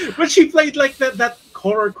 But she played like that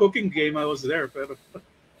horror cooking game. I was there, but I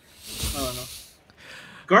don't know.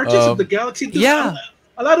 Guardians of the Galaxy. Dude, yeah.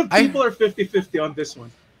 a lot of I- people are 50-50 on this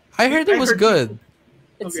one. I heard it I was heard good.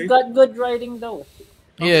 It's Okay. got good writing though.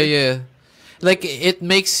 Yeah, yeah. Like it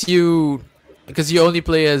makes you because you only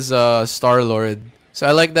play as Star Lord. So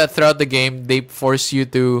I like that throughout the game they force you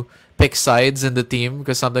to pick sides in the team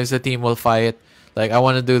because sometimes the team will fight. Like I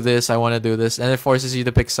want to do this, I want to do this, and it forces you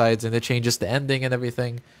to pick sides, and it changes the ending and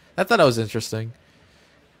everything. I thought that was interesting.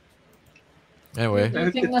 Anyway, Do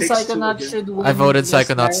you think It the takes two Psychonauts again. should I win voted this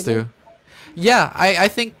Psychonauts Friday? too. Yeah, I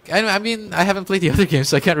think I mean I haven't played the other games,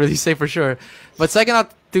 so I can't really say for sure. But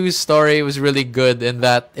Psychonaut 2's story was really good in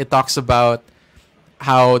that it talks about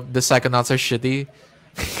how the Psychonauts are shitty.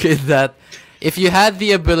 In that if you had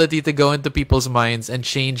the ability to go into people's minds and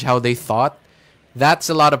change how they thought, that's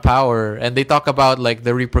a lot of power. And they talk about like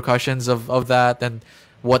the repercussions of that and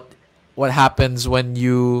what what happens when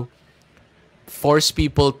you force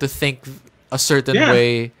people to think a certain Yeah,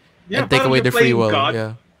 way yeah. and take Parang away you're their free playing will. God. Yeah.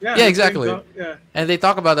 Yeah, Yeah, you're playing exactly. God. Yeah. And they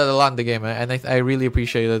talk about that a lot in the game, and I really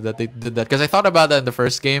appreciated that they did that because I thought about that in the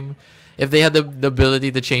first game. If they had the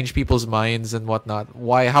ability to change people's minds and whatnot,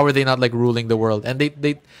 why? How are they not like ruling the world? And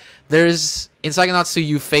there's in Psychonauts 2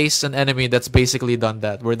 you face an enemy that's basically done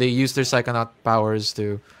that, where they use their Psychonaut powers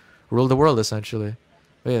to rule the world essentially.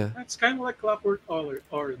 But yeah, It's kind of like Clockwork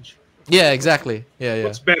Orange. yeah, exactly. Yeah, yeah.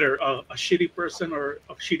 What's better, a shitty person or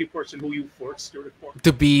a shitty person who you force to report?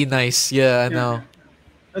 To be nice, yeah, I Yeah, yeah. know.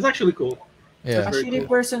 That's actually cool. That's Yeah, A very shitty cool.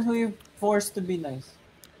 person who you force to be nice.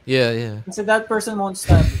 yeah, yeah. And so that person won't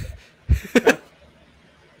stab you.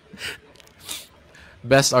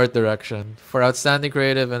 Best art direction for outstanding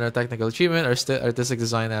creative and or technical achievement or artistic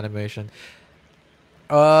design animation.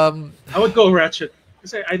 Um, I would go Ratchet.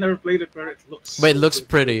 I never played it, but it looks but it so looks good.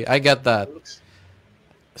 pretty. I get that. It looks,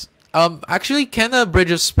 Actually, Kenna Bridge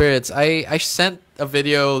of Spirits. I sent a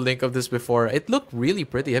video link of this before. It looked really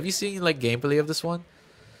pretty. Have you seen like gameplay of this one?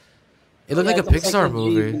 It looked Yeah, like a it looks Pixar like a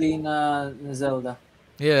movie. Ghibli na Zelda.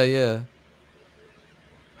 Yeah, yeah.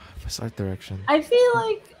 Best art direction. I feel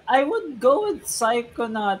like I would go with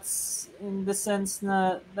Psychonauts in the sense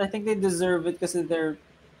that I think they deserve it because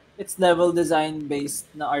it's level design based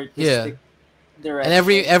na Yeah. artistic And direction.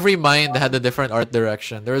 every mind had a different art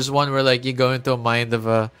direction. There was one where like you go into a mind of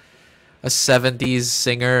a 70s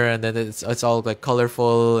singer and then it's all like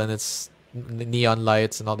colorful and it's neon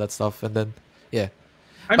lights and all that stuff and then yeah.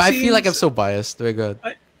 I'm But I feel seeing like I'm so biased. Very good.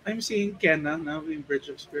 I'm seeing Kenna now in Bridge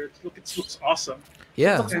of Spirits. Look, it looks awesome.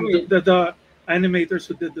 Yeah. looks And great. the animators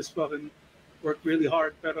who did this fucking worked really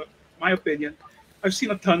hard. But my opinion, I've seen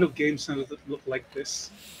a ton of games now that look like this,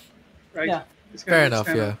 right? Yeah. It's Fair it's enough,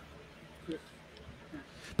 yeah. yeah.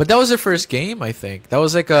 But that was their first game, I think. That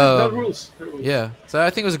was like The a rules. The rules. yeah. So I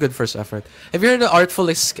think it was a good first effort. Have you heard of Artful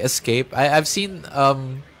Escape? I've seen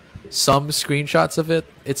some screenshots of it.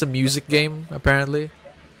 It's a music game apparently.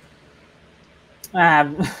 I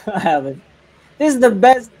haven't. This is the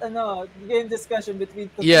best game discussion between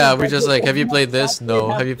two Yeah, we're people just like, who have you have played this? exactly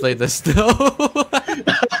No. Have you played this? No.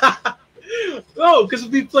 No, because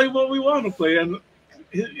we play what we want to play, and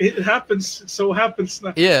it happens. So happens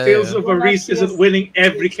that Yeah, Tales yeah. of Well, Arise that's isn't just winning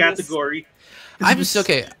every ridiculous. category.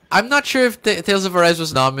 Okay. I'm not sure if Tales of Arise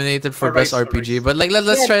was nominated for best Arise, RPG, Arise. but like let's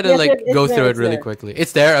Yes, try to yes, like it's go there, through it it's really there. quickly.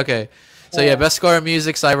 It's there, okay. So yeah, Yeah. best score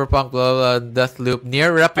music, Cyberpunk, blah blah, Deathloop,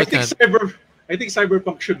 Near I think Replicant. I think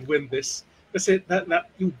Cyberpunk should win this. Kasi that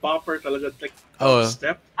yung bopper talaga like Oh.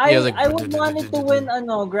 step. I Yeah, like- I would want it to win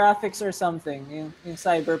graphics or something in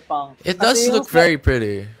Cyberpunk. It does Kasi look very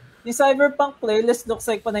pretty. yung Cyberpunk playlist looks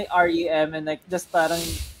like panay REM and like just parang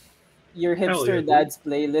your hipster yeah. dad's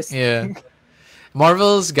playlist. Yeah.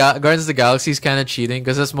 Marvel's Guardians of the Galaxy is kind of cheating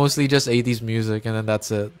because that's mostly just 80s music and then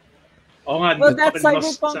that's it. Oh nga, Well, the that's fucking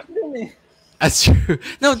mas- Cyberpunk din eh. That's true.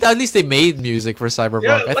 No, at least they made music for Cyberpunk.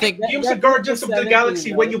 Yeah, I like, think yung That- sa that's Guardians of the the 70s, Galaxy,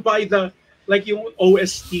 when right? you buy the like yung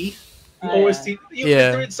OST, Ah, OST,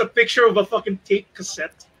 Yeah. it's a picture of a fucking tape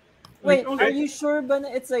cassette. Wait, Like, okay. are you sure ba na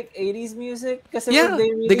it's like 80s music? Kasi Yeah, would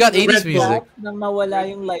they really they got 80s regret music. that na mawala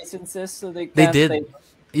yung licenses so they They can't did. like,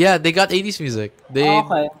 Yeah, they got 80s music. They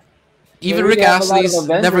okay. even They Rick really have a lot of Astley's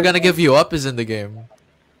Avengers Never Gonna songs. Give You Up is in the game.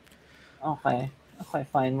 Okay. Okay,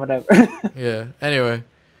 fine, whatever. Yeah. Anyway,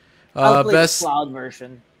 I'll play best the cloud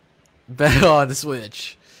version. on the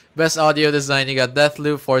Switch. Best audio design, you got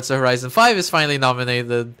Deathloop, Forza Horizon 5 is finally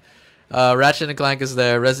nominated. Ratchet and Clank is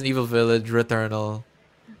there, Resident Evil Village, Returnal.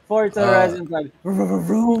 Forza Horizon like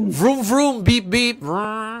vroom. Vroom vroom beep beep.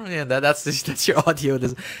 Yeah, that's your audio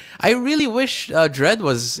design. I really wish Dread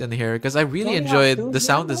was in here because I really Don't you have enjoyed to the be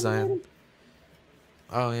sound nominated? design.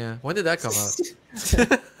 Oh yeah, when did that come out?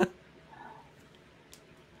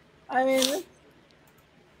 I mean,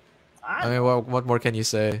 I mean, what more can you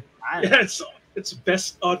say? Yeah, it's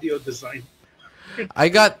best audio design. I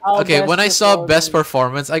got Our okay best when I saw best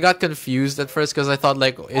performance. performance. I got confused at first because I thought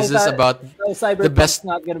like, I is this thought about the Cyberpunk's best?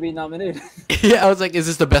 not gonna be nominated. Yeah, I was like, is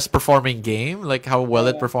this the best performing game? Like how well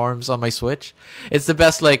it Yeah, performs on my Switch? It's the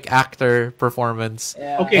best like actor performance,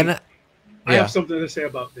 yeah. and Okay, I have yeah. something to say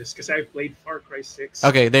about this because I played Far Cry 6.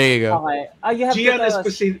 Okay, there you go. Okay. You have to Gian tell us.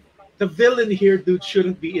 Esposito, the villain here, dude,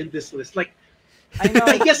 shouldn't be in this list. Like, I I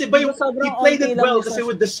know. guess Di ba he sobrang played onti it lang well yung because session?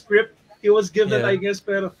 with the script he was given, I Yeah. guess,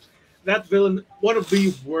 pero that villain, one of the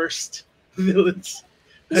worst villains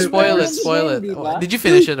He's I've Spoil ever better it, in the seen. spoil game, it. di Oh, ba? did you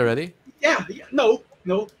finish it already? Yeah, yeah, no.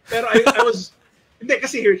 Pero I was, hindi,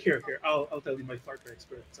 kasi here. I'll tell you my Far Cry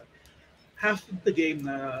experience. Half of the game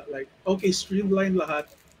na, like, okay, streamline lahat.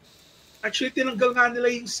 Actually, tinanggal nga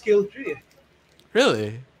nila yung skill tree eh.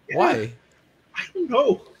 Really? Yeah, Why? I don't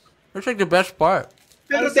know. That's like the best part.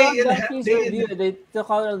 I Pero saw Donkey's they review. They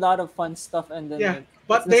took out a lot of fun stuff and then yeah, like it's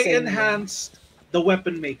but the they same again. enhanced the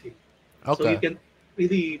weapon making. So you Okay. can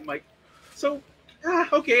really like so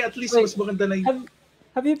okay, at least Wait, mas maganda na yung have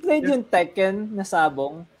have you played Yeah. yung Tekken na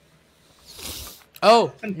sabong?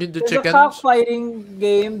 Oh, the There's a chicken. cockfighting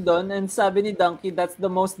game done, and sabi ni Donkey that's the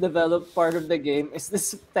most developed part of the game is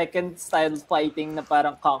this Tekken style fighting na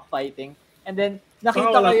parang cockfighting. And then nakita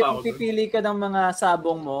ko wala pa yung ako dun. pipili ka ng mga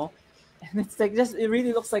sabong mo, and it's like just it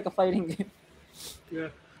really looks like a fighting game.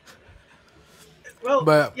 yeah. Well,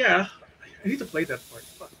 But- yeah, I need to play that part.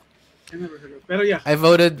 Fuck. I never heard of it. Pero yeah, I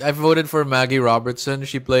voted for Maggie Robertson.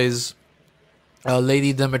 She plays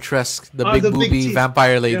Lady Dimitrescu, the big the big booby teeth.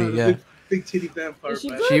 vampire lady. the Yeah. big titty vampire. Is she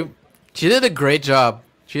man. good? She did a great job.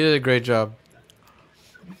 She did a great job.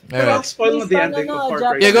 Pero I'll Alright. spoil mo Based the on, ending ano, of Far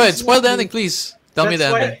Japanese- Cry. Yeah, go ahead. Japanese Spoil the movie. ending, please. Tell me the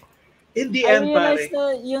That's why ending. in the I end, realized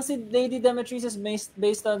pare, na yung si Lady Demetrius is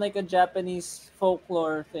based on like a Japanese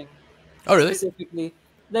folklore thing. Oh, really? Specifically.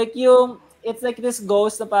 Like yung, it's like this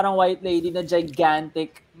ghost na parang white lady na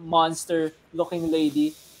gigantic monster looking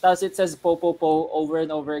lady. Tapos it says po po po over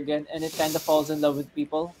and over again and it kind of falls in love with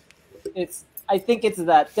people. I think it's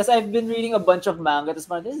that. Because I've been reading a bunch of manga. This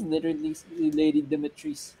is literally Lady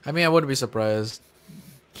Demetrius. I mean, I wouldn't be surprised.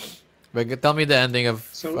 But tell me the ending of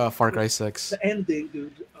So- Far Cry 6. the ending,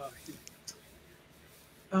 dude.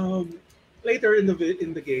 Later in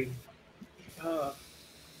the game,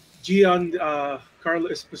 Gian Carlo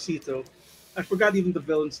Esposito. I forgot even the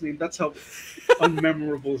villain's name. That's how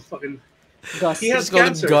unmemorable fucking. Gus. He has Let's call him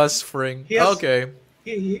cancer. Gus Fring. He has- Okay.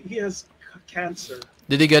 He has cancer.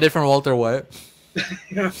 Did he get it from Walter White?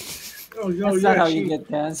 Yeah. Oh, no, That's yeah, not how she- you get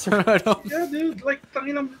cancer. I don't- Yeah, dude. Like,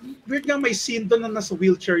 tangina, weird nga may scene doon na nasa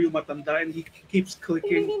wheelchair yung matanda and he keeps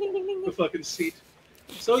clicking the fucking seat.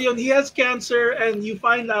 So yun, he has cancer and you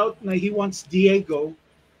find out na he wants Diego,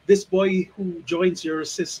 this boy who joins your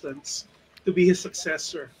resistance, to be his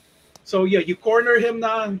successor. So yeah, you corner him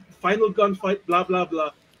na, final gunfight, blah, blah,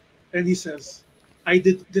 blah. And he says, I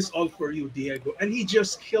did this all for you, Diego. And he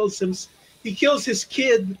just kills him. He kills his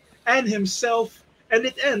kid and himself and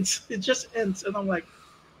it ends. It just ends. And I'm like,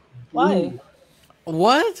 Why? ooh.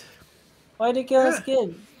 What? Why did he kill his Yeah.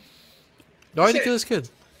 kid? Why did he Kasi- kill his kid?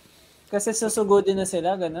 Kasi susugudin na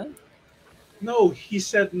sila, ganun? No, he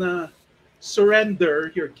said na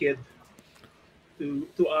surrender your kid to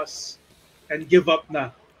us and give up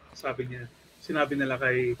na. Sabi niya. Sinabi nila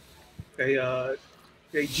kay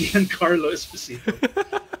Giancarlo Esposito.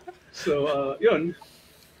 So, yun.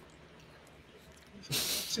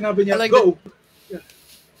 Sinabi niya, I like go.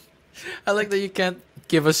 I like that you can't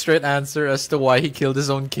give a straight answer as to why he killed his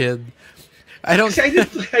own kid. I don't. Kasi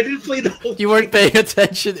I didn't play the whole You weren't paying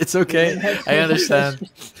attention. It's okay. I understand.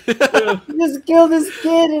 He just killed his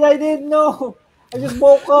kid and I didn't know. I just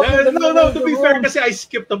woke up. in the middle No, of to the be fair, room. kasi I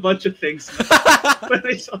skipped a bunch of things when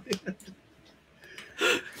I saw it.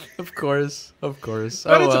 Of course. But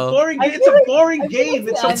Oh it's well. a boring I game. It's feel a like- boring I feel game.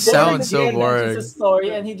 like It's the a end sounds of the so game boring. is a story,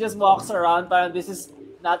 and he just walks around. Parang this is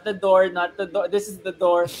not the door, not the door. This is the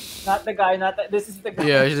door, not the guy, not the, this is the guy.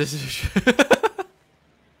 Yeah.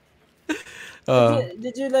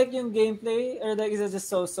 Did you like yung gameplay or like is it just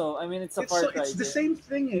so? I mean, it's a Far Cry. It's the game. same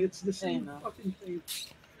thing. It's the same no? fucking thing.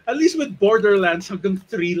 At least with Borderlands, hanggang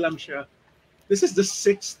 3 lang siya. This is the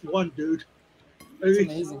 6th one, dude. I It's mean,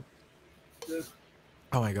 amazing.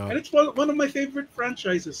 Oh my and god. it's one of my favorite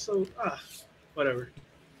franchises. So whatever.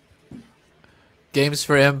 Games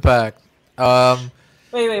for Impact. Wait.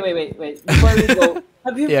 Before we go,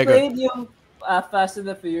 have you Yeah, go. played yung Fast and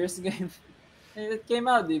the Furious game? It came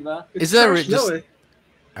out, diba? It's Is that trash, just- though, eh.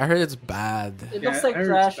 I heard it's bad. It Yeah, looks like I heard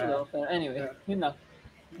trash it's bad. though. But anyway, Yeah. yun lang.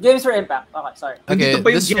 Games for Impact. Okay, sorry. Okay, Nandito ba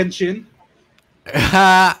yung this- Genshin?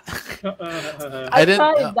 I didn't.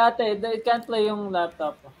 tried dati. It can't play yung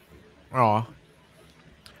laptop. Oh.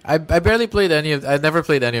 I barely played any of. I never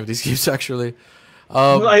played any of these games actually.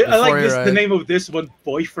 Well, I like before you this. The arrive. name of this one,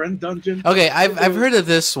 boyfriend dungeon. Okay, I've heard of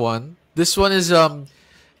this one. This one is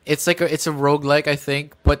it's like it's a roguelike, I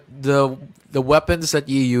think, but the weapons that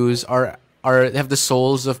you use are have the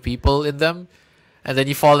souls of people in them, and then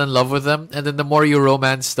you fall in love with them, and then the more you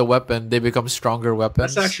romance the weapon, they become stronger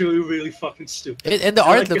That's weapons. actually really fucking stupid. And the I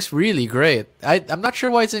art like it. looks really great. I'm not sure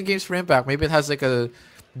why it's in Games for Impact. Maybe it has like a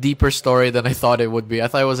deeper story than I thought it would be. I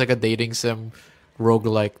thought it was like a dating sim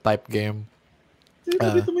roguelike type game. Dude,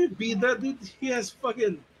 Uh, to me, be that dude. He has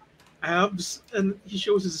fucking abs and he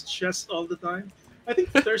shows his chest all the time. I think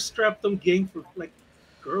thirst trapped on game for like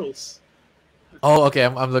girls. oh, okay.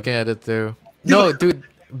 I'm looking at it too. No, dude.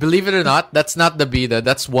 Believe it or not, that's not the beta.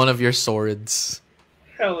 That's one of your swords.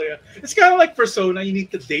 Hell yeah! It's kind of like Persona. You need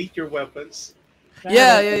to date your weapons. Kinda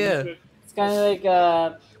Yeah, like- yeah, yeah. It's kind of like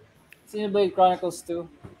Xenoblade Chronicles 2.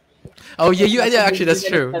 Oh yeah, you That's yeah. a Actually, big that's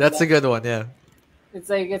bit true. of That's a that. good one. Yeah. It's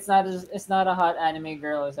like it's not a hot anime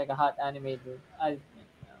girl. It's like a hot anime dude.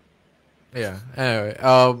 Yeah. Anyway,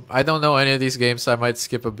 I don't know any of these games, so I might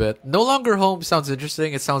skip a bit. No Longer Home sounds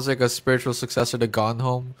interesting. It sounds like a spiritual successor to Gone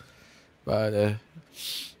Home. But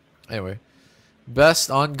anyway, best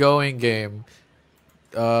ongoing game.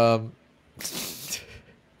 Um,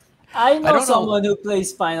 I I know don't know. someone who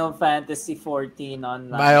plays Final Fantasy 14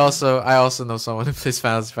 online. I also know someone who plays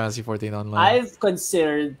Final Fantasy 14 online. I've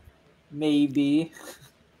considered maybe.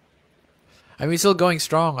 I mean, still going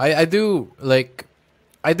strong. I do like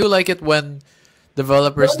it when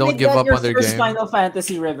developers don't make give that up your on their first game. Final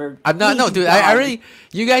Fantasy River. I'm not no, Please, dude. God. I really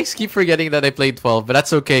you guys keep forgetting that I played 12, but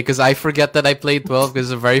that's okay because I forget that I played 12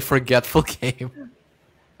 because it's a very forgetful game.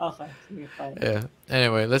 Okay, sige, fine. Yeah.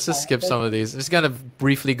 Anyway, let's just Alright, skip some of these. Just gonna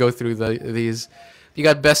briefly go through these. You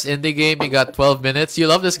got best indie game. You got 12 minutes. You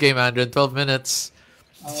love this game, Andrew. 12 minutes.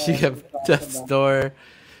 You Alright, have we'll talk Death's about- Door.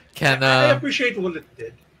 Can I appreciate what it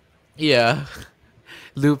did. yeah.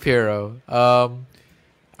 Loop Hero.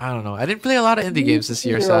 I don't know. I didn't play a lot of indie games this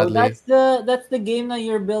year, Hero, sadly. That's the game that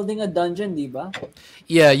you're building a dungeon, diba?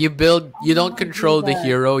 Yeah, you build. You don't wanna do control the that.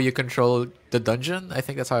 hero. You control the dungeon. I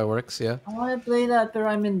think that's how it works. Yeah. I want to play that, but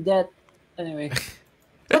I'm in debt. Anyway,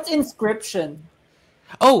 what's Inscription?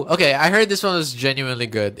 Oh, okay. I heard this one was genuinely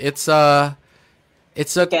good. It's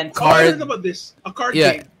it's a Can't- Oh, I heard card. about this. A card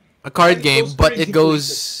Yeah, game. a card It game, goes but crazy it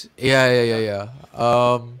goes. Yeah. It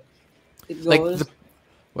goes. Like the.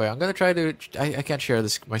 Wait, I'm gonna try to. I can't share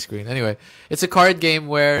this my screen. Anyway, it's a card game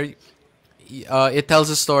where it tells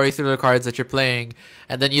a story through the cards that you're playing,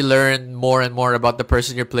 and then you learn more and more about the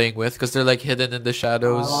person you're playing with because they're like hidden in the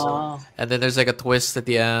shadows. Ah. And then there's like a twist at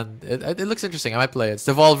the end. It looks interesting. I might play it. It's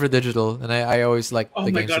Devolver Digital, and I always like Oh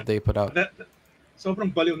the my games God. that they put out.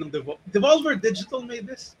 Sobrang baliw ng Devolver Digital made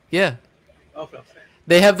this? Yeah, Okay.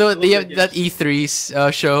 they have Oh, they have yes. that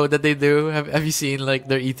E3 show that they do. Have you seen like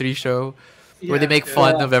their E3 show where they make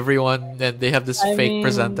fun Yeah. of everyone and they have this I fake mean,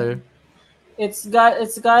 presenter? It's got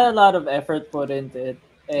a lot of effort put into it,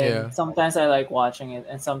 and Yeah. sometimes I like watching it,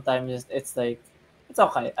 and sometimes it's like it's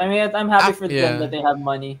okay. I mean, I'm happy for Yeah. them that they have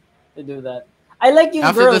money to do that. I like you,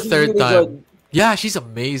 After girl. the She's third really time. good. Yeah, she's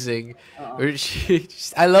amazing. Uh-uh. Or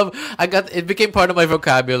I got it became part of my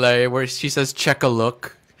vocabulary where she says check a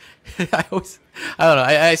look. I don't know.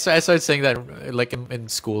 I started saying that like in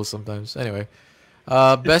school sometimes. Anyway,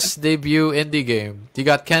 best debut indie game. You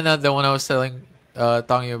got Kenna, the one I was talking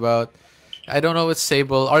about. I don't know what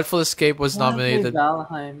Sable. Artful Escape was I wanna play nominated.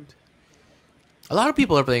 Valheim. A lot of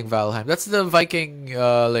people are playing Valheim. That's the Viking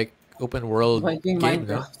like open world Viking game,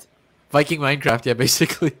 no? Minecraft. Viking Minecraft, yeah,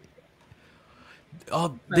 basically.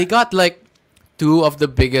 Oh, they got like two of the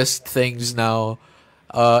biggest things now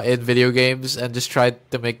in video games and just tried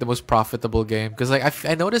to make the most profitable game. Because like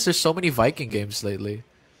I noticed there's so many Viking games lately.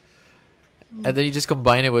 And then you just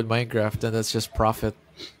combine it with Minecraft and that's just profit.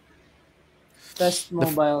 Best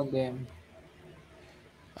mobile game.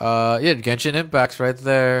 Yeah, Genshin Impact's right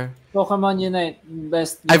there. Pokemon Unite.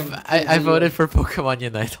 Best. I game. voted for Pokemon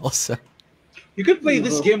Unite also. You could play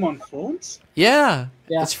this game on phones? Yeah,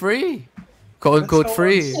 Yeah. it's free. Quote unquote That's how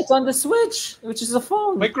free. It's on the Switch, which is a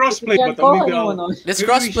phone. May crossplay, You can't but call maybe anyone I'll- on. Let's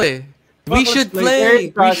Maybe we crossplay. Well, We let's should play. play.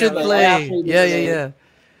 There's We should crossplay. I play. actually Yeah, did yeah, it. yeah.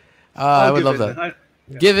 I I'll would give love it. that.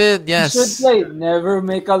 Yeah. Give it, You yes. should play. Never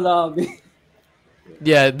make a lobby.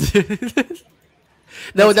 Yeah.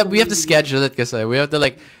 No, That's that we have to really schedule it because we have to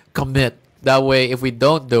like commit. That way, if we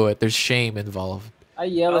don't do it, there's shame involved. I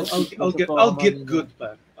yell at I'll people to get Pokemon get Unite. good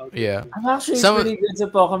back. I'll get Yeah. I'm actually Some- pretty good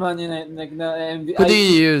at Pokemon Unite. Like Who do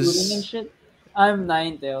you use? shooting and shit. I'm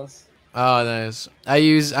Ninetales. Oh, nice.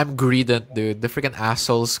 I'm Greedent, dude. The freaking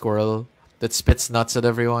asshole squirrel that spits nuts at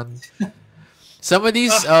everyone. Some of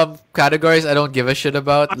these categories I don't give a shit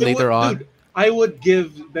about I later would- on. dude, I would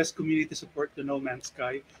give best community support to No Man's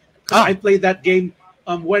Sky because I Oh, played that game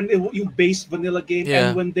when you base vanilla game,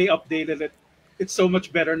 and yeah. when they updated it, it's so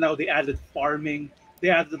much better now. They added farming. They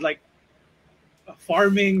added like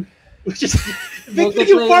farming, which is big thing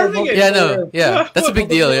in Multiplayer, farming. Yeah, Eh. no. multiplayer, Yeah. That's a big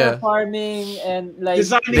deal, multiplayer yeah. farming, and like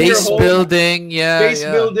Designing your Base home, building, yeah, base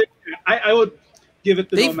yeah. building. I would give it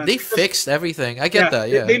to No Man's They Sky because fixed everything. I get yeah, that,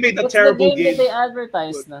 they yeah. made a it's the terrible game that game they good.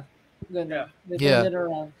 advertised na. Yeah, Ganun. They turned Yeah. it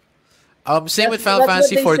around. Same with Final That's what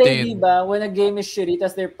Fantasy they say, 14. diba? When a game is shitty,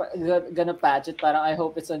 tas they're gonna patch it. Parang I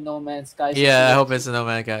hope it's a No Man's Sky Yeah, I situation. hope it's No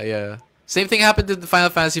Man's Sky. Yeah, same thing happened to the Final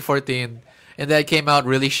Fantasy 14, and that came out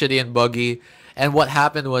really shitty and buggy. And what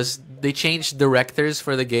happened was they changed directors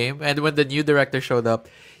for the game, and when the new director showed up,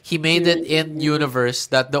 he made it in universe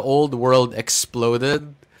that the old world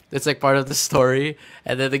exploded. It's like part of the story,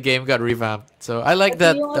 and then the game got revamped. So I like Kasi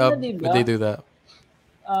that yung ano, when they diba? do that.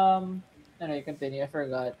 Anyway, continue. I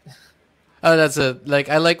forgot. Oh, that's it. Like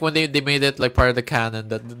I like when they made it like part of the canon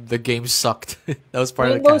that the game sucked. That was part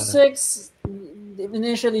of the Rainbow canon. Six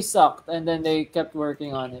initially sucked, and then they kept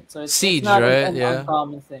working on it. So it's Siege, not right? an Yeah.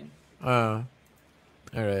 uncommon thing. Uh,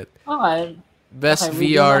 all right. Okay. Best Okay, we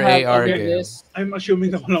do not VR have AR any of game. this. I'm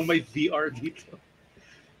assuming na walang may VR dito.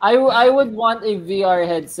 I would want a VR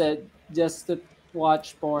headset just to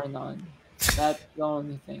watch porn on. That's the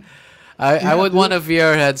only thing. I Yeah, would want dude. a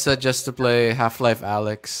VR headset just to play Half-Life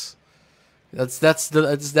Alex. That's the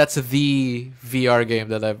VR game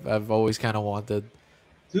that I've always kind of wanted.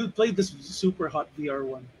 Dude, play this super hot VR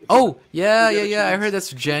one. Oh yeah, you yeah, get a yeah. I chance. heard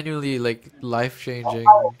that's genuinely like life changing.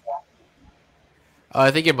 Oh,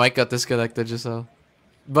 I think your mic got disconnected, Giselle.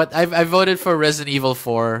 But I voted for Resident Evil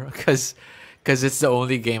 4 because it's the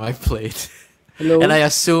only game I've played, Hello? and I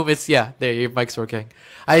assume it's yeah. There, your mic's working.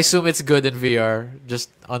 I assume it's good in VR,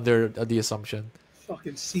 just under the assumption.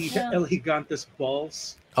 Fucking see Yeah. El Gigante's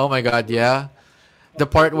balls. Oh my god, yeah. The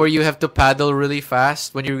part where you have to paddle really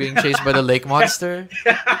fast when you're being chased by the lake monster.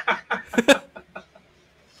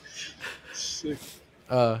 Sick.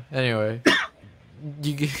 Anyway.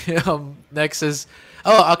 Next is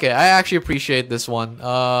oh, okay. I actually appreciate this one.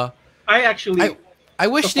 I actually I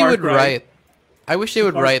wish The they Far would Cry. write. I wish they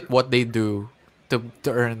would Far write Cry. what they do to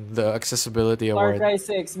earn the accessibility Far award. Cry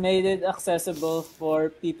 6 made it accessible for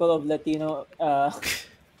people of Latino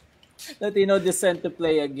descent to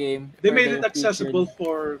play a game. they where made they're it accessible featured.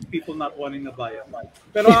 for people not wanting to buy it.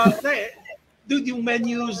 Pero dude, yung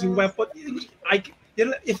menus, yung weapon,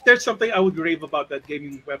 if there's something I would rave about that game,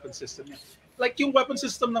 yung weapon system. Like yung weapon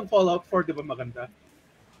system ng Fallout 4, di ba maganda?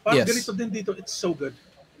 Parang Yes. ganito din dito. It's so good.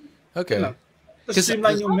 Okay. You know, to 'Cause-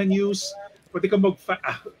 streamline yung menus. Pwede ka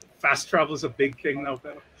fast travel is a big thing now.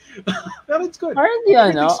 Pero, pero it's good. Aren't you,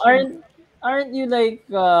 Everything's aren't you like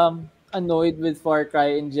annoyed with Far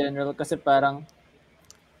Cry in general? Kasi parang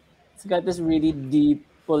it's got this really deep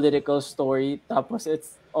political story. Tapos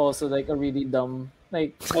it's also like a really dumb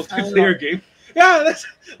like I don't know. Multiplayer game. Yeah, that's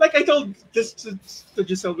like I told this to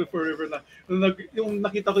Giselle before River na yung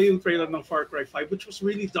nakita ko yung trailer ng Far Cry 5, which was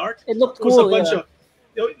really dark. It looked It was a cool. bunch Yeah.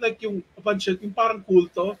 of like yung a bunch of yung parang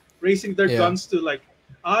culto raising their Yeah. guns to like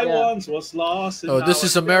I Yeah. once was lost. And Oh, now this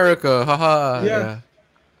is I'm here." America. Haha. Yeah. Yeah.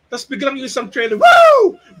 Tapos biglang yung isang trailer,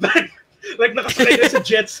 woo! like nakasakay na sa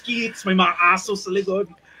jet ski, tapos may mga aso sa likod.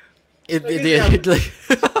 It like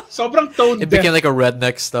Sobrang tone it deaf. became like a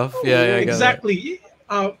redneck stuff. Yeah, yeah, I got it. Exactly.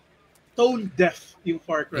 Tone deaf yung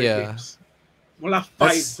Far Cry Yeah. games. Mula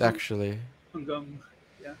 5 That's actually. hanggang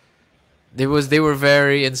yeah. They were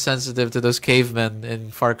very insensitive to those cavemen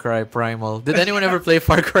in Far Cry Primal. Did anyone ever play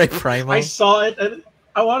Far Cry Primal? I saw it and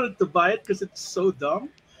I wanted to buy it because it's so dumb,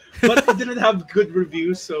 but it didn't have good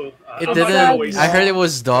reviews, so It I'm not gonna didn't. waste I it. heard it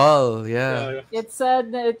was dull. Yeah. Yeah. It's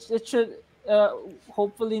sad that it should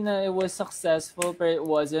hopefully na it was successful, but it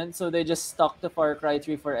wasn't. So they just stuck to Far Cry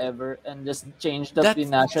 3 forever and just changed up the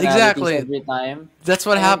nationalities exactly. every time. That's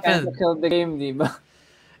what And it kinda happened. killed the game, diba?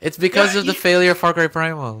 It's because Yeah, of the failure of Far Cry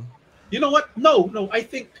Primal. You know what? No. I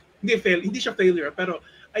think hindi siya failure, pero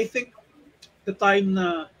I think the time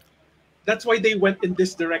na that's why they went in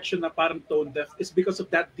this direction na parang tone deaf is because of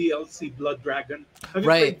that DLC Blood Dragon. Have you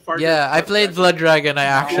Right. played Far Cry Yeah, I played Blood Dragon. I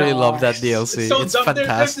actually Yeah. love that DLC. It's so It's dumb. There's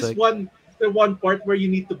this fantastic. one part where you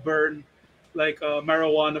need to burn like a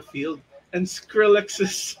marijuana field, and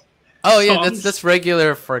Skrillex's Oh yeah, songs. that's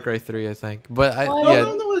regular Far Cry 3, I think. But I Oh, yeah,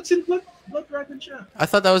 No, it's in Blood Dragon siya. I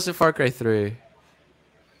thought that was in Far Cry 3.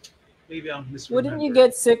 Maybe I'm misremembering. Wouldn't you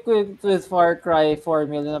get sick with Far Cry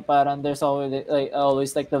formula na parang there's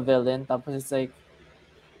always like the villain, tapos it's like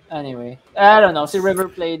anyway. I don't know. Si River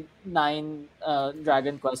played 9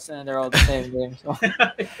 Dragon Quests and they're all the same game. So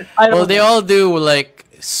I don't Well, they know. all do like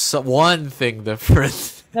one thing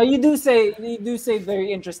different. Now you do say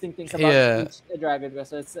very interesting things about Yeah, each Dragon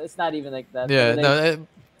Quest. So it's not even like that. But yeah. like No,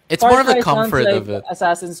 it's Far more of the Cry sounds comfort like of it.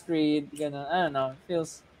 Assassin's Creed. You know, I don't know. It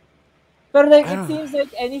feels. But like I it don't. seems like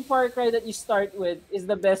any Far Cry that you start with is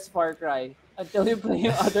the best Far Cry until you play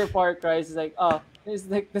other Far Cries. It's like it's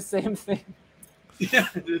like the same thing. Yeah,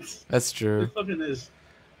 That's it true. fucking is.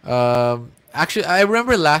 Actually, I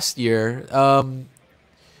remember last year.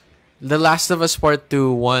 The Last of Us Part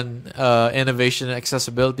 2 won innovation and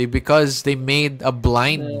accessibility because they made a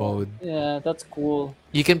blind mode. Yeah, that's cool.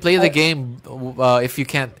 You can play the I, game if you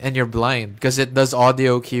can't and you're blind because it does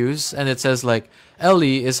audio cues and it says like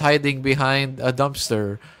Ellie is hiding behind a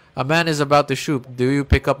dumpster. A man is about to shoot. Do you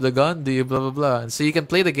pick up the gun? Do you blah blah blah? And so you can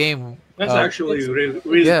play the game. That's actually it's really,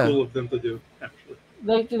 really Yeah. cool of them to do. Actually,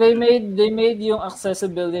 like they made yung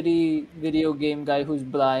accessibility video game guy who's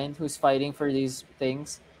blind who's fighting for these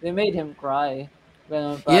things. They made him cry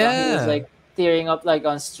when parang he was Yeah. like tearing up like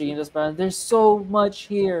on stream. Tapos parang there's so much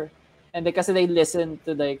here, and because they listened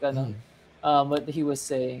to like Mm. what he was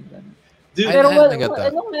saying. Ganun. dude. Pero I get that.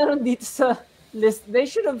 anong meron dito sa list? They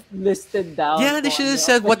should have listed down. Yeah, they kung should have ano.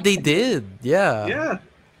 said what they did. Yeah. Yeah,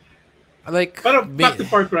 Like but back to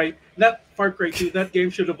Far Cry. That Far Cry 2, that game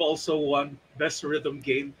should have also won Best Rhythm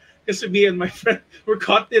Game. Because me and my friend were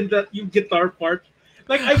caught in that yung guitar part.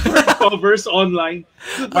 Like, I've heard covers online.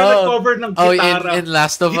 Dude, may Oh, cover ng oh, gitara. in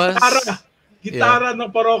Last of Us. Gitara ng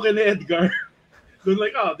parokya ni Edgar. Doon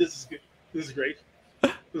like, oh, this is good. This is great.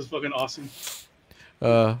 This is fucking awesome.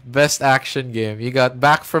 Best action game. You got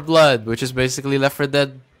Back for Blood, which is basically Left 4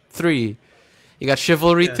 Dead 3. You got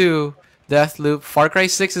Chivalry Yeah. 2, Deathloop, Far Cry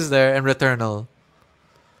 6 is there, and Returnal.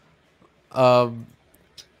 Um,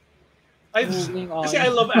 Moving on. Kasi I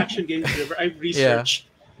love action games, River. I've researched.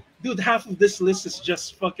 Dude, half of this list is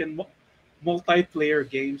just fucking multiplayer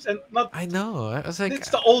games. And not I know. I was like, it's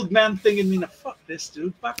the old man thing in me na fuck this,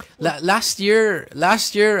 dude. Back last year,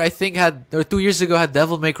 I think or 2 years ago had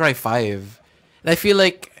Devil May Cry 5. And I feel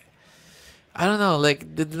like, I don't know, like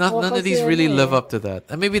none of these kasi really ano live eh. up to that.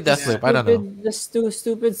 And maybe Deathloop, I don't know. The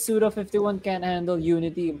stupid Suda 51 can't handle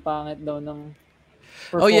Unity. Yung pangit daw ng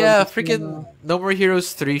Oh yeah, performance freaking ng, No More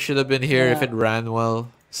Heroes 3 should have been here if Yeah. it ran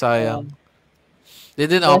well. Sayang. um, They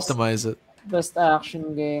didn't best- optimize it. best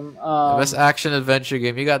action game. Best action adventure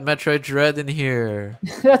game. You got Metroid Dread in here.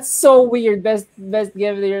 That's so weird. Best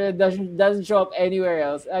game of the year that doesn't show up anywhere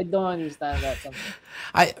else. I don't understand that.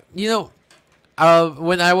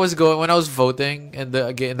 When I was voting in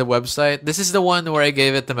the website, this is the one where I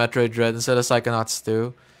gave it to Metroid Dread instead of Psychonauts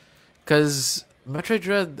 2, because Metroid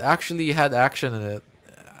Dread actually had action in it.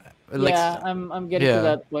 Like, Yeah, I'm getting to yeah.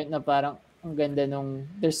 that point na parang ang ganda nung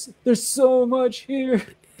there's so much here.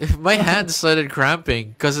 my hands started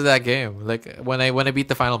cramping because of that game. Like when I beat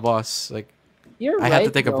the final boss, like You're I right. had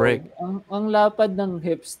to take a though. break. Ang lapad ng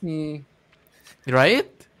hips ni. right?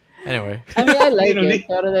 Anyway, I mean, I like You know, it,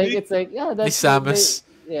 but like it's like the that's Samus.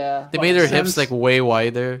 yeah, They made her Samus. hips like way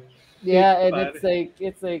wider. yeah, and Pare.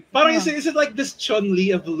 it's like Parang ah. is it like this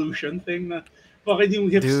Chun-Li evolution thing na bakit yung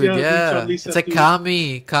hips Dude, niya yung yeah. Chun-Li It's set like to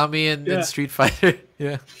Kami in Yeah. Street Fighter.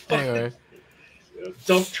 Yeah. Anyway,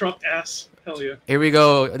 dump truck ass. Hell yeah. here we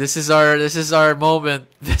go. This is our moment.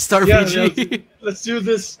 Best Yeah, RPG. let's do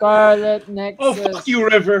this. Scarlet Nexus. Oh, fuck you,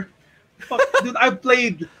 River. Fuck, dude, I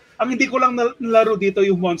played. Ang hindi ko lang nalaro dito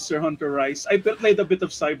yung Monster Hunter Rise. I played a bit of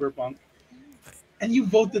Cyberpunk. And you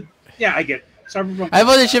voted. Yeah, I get it. Cyberpunk. I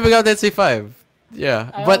voted Shin Megami Tensei 5. Yeah,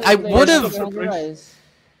 but I only played would Monster have Hunter Rise.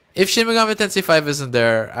 if Shin Megami Tensei 5 isn't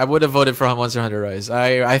there. I would have voted for Monster Hunter Rise.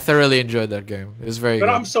 I thoroughly enjoyed that game. It was very But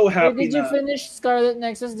good. I'm so Wait, happy did you na. finish Scarlet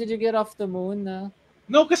Nexus? Did you get off the moon?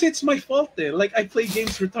 No, because it's my fault eh. Like, I play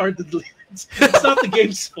games retardedly. It's not the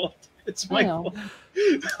game's fault. It's I my know. fault.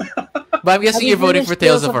 But I'm guessing Have you you're voting for finished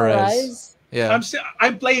Tales of Arise. Yeah.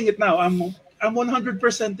 I'm playing it now. I'm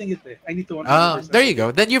 100%ing it eh. I need to 100%. There you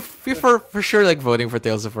go. Then you're for sure like voting for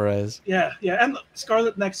Tales of Arise. Yeah, yeah. And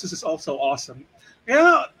Scarlet Nexus is also awesome.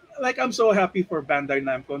 Yeah, like I'm so happy for Bandai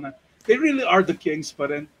Namco na they really are the kings pa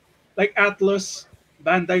rin. Like Atlas,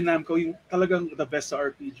 Bandai Namco, yung talagang the best sa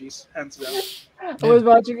RPGs, hands down.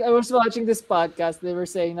 I was watching this podcast. They were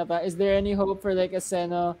saying na is there any hope for like a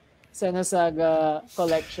Senna Saga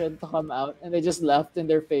collection to come out? And they just laughed in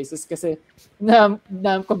their faces kasi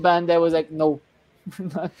Namco Bandai was like, no, we're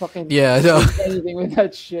not fucking Yeah, no. anything with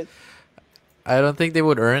that shit. I don't think they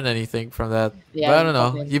would earn anything from that. Yeah, but I don't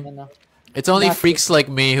know. fucking, It's only Not freaks like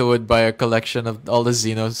me who would buy a collection of all the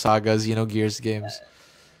Xeno sagas, Xenogears games.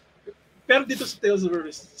 Pero dito sa Tales of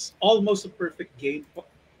Arise, it's almost a perfect game,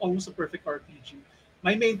 almost a perfect RPG.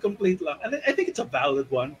 My main complaint lang, and I think it's a valid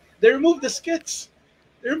one, they removed the skits.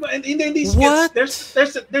 And in these skits, What?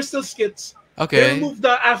 there's still skits. They Okay. removed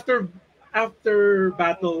the after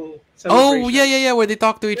battle Oh yeah, celebration. yeah, yeah. Where they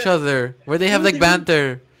talk to each Yeah, other, where they have dude, like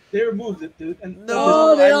banter. they removed it, dude, and No,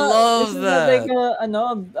 Oh, I they're not. love Isn't that like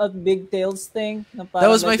that. a big tails thing? Na That parang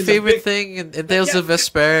was my like it's a favorite big thing in like Tales yeah. of Diba,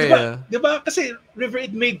 Vesperia. diba, kasi River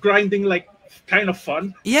it made grinding like kind of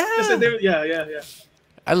fun. Kasi Yeah, they yeah yeah yeah.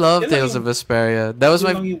 I love Yun lang Tales of yung Vesperia. That was yun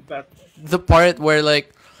my lang yung bat. the part where I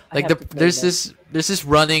like have the to play that. there's this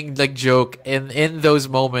running like joke in those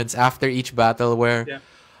moments after each battle where Yeah,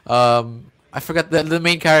 I forgot the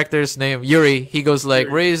main character's name, Yuri. He goes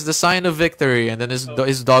like, Yuri. "Raise the sign of victory," and then Oh,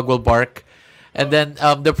 his dog will bark. And oh. then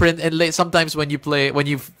the prince and sometimes when you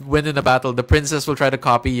win in a battle, the princess will try to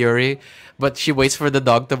copy Yuri, but she waits for the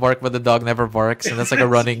dog to bark, but the dog never barks, and that's like a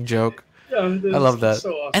running joke. Yeah, I love that's that.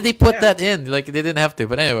 so And awesome. they put Yeah, that in, like they didn't have to.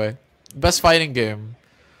 But anyway, best fighting game.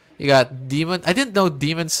 You got Demon. I didn't know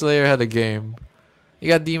Demon Slayer had a game. You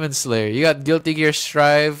got Demon Slayer. You got Guilty Gear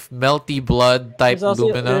Strive, Melty Blood type There's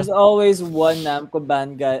Lumina. always one Namco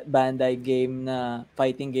Bandai game na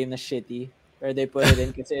fighting game na shitty where they put it in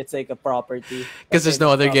kasi it's like a property. Because That's why there's no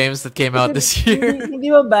it's other proper. games that came out Kasi this year. hindi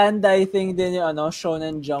ba Bandai thing din yung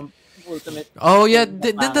Shonen Jump Ultimate Oh yeah,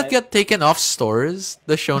 thing na didn't that pangit? get taken off stores?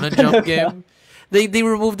 The Shonen Jump game. They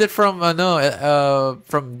removed it from no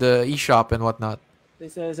from the eShop and whatnot. They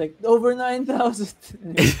said it's like over 9,000.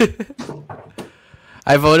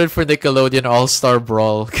 I voted for Nickelodeon All Star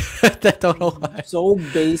Brawl. I don't know why. So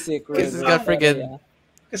basic, Because it's River. got Pero freaking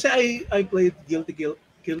kasi I played Guilty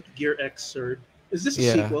Gear X Surd. Is this a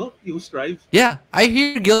yeah. sequel? You Strive? Yeah, I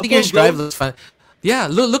hear Guilty Gear Full Strive blown? looks fun. Yeah,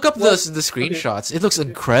 look up What? the Okay. screenshots. It looks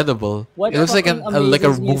incredible. What It looks like fucking like a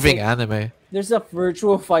amazes me is moving like anime. there's a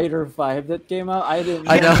Virtual Fighter 5 that came out. I didn't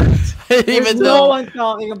I know. know. I didn't There's even no know. one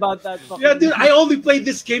talking about that fucking Yeah, dude, I only played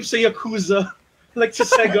this game sa Yakuza. Like sa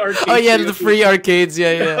Sega arcade. Oh yeah, sa the Yakuza. free arcades.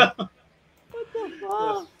 Yeah, yeah.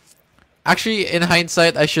 fuck? Actually, in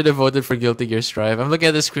hindsight, I should have voted for Guilty Gear Strive. I'm looking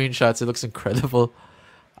at the screenshots. It looks incredible.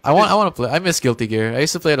 I want to play. I miss Guilty Gear. I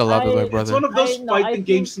used to play it a lot with my I- It's one brother. of those I know, I fighting think-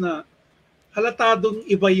 games na halatadong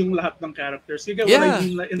iba yung lahat ng characters. You get what Yeah. I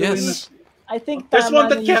mean? Like, in the way na, Yes. I think there's tama one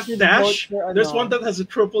na that you can't should dash. vote for, There's one that has a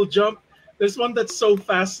triple jump. There's one that's so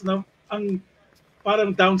fast na ang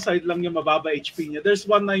parang downside lang yung mababa HP niya. There's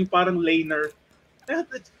one na yung parang laner. Yeah,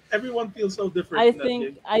 everyone feels so different in that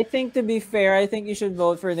game. I think to be fair, I think you should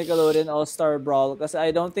vote for Nickelodeon All Star Brawl because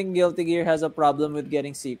I don't think Guilty Gear has a problem with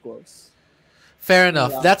getting sequels. Fair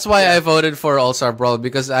enough. Yeah. That's why I voted for All Star Brawl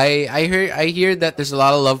because I hear that there's a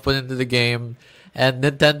lot of love put into the game, and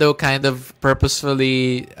Nintendo kind of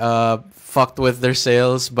purposefully fucked with their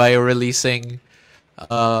sales by releasing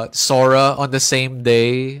Sora on the same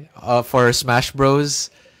day for Smash Bros.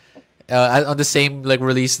 On the same like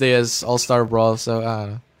release day as All Star Brawl. So I don't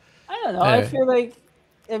know. I don't know. I Anyway. feel like,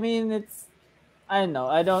 I mean, it's, I don't know.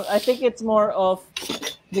 I think it's more of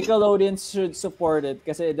Nickelodeon should support it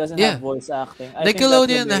because it doesn't Yeah. have voice acting. I think that's the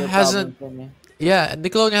Nickelodeon bigger hasn't- problem for me. Yeah,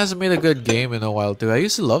 Nickelodeon hasn't made a good game in a while too. I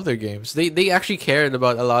used to love their games. They actually cared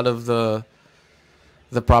about a lot of the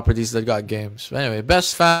properties that got games. But anyway,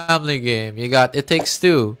 best family game. You got It Takes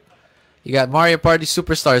Two. You got Mario Party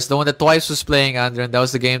Superstars, the one that Twice was playing, Andrew, and that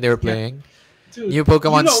was the game they were playing. Dude, New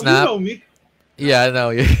Pokemon Snap. You know me. Yeah, I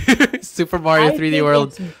know. Super Mario I 3D think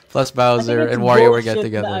World it's- plus I think Bowser it's and WarioWare bullshit get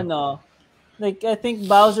together. na ano. Like, I think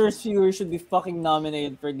Bowser's Fury should be fucking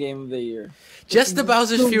nominated for Game of the Year. Just the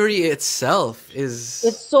Bowser's Fury itself is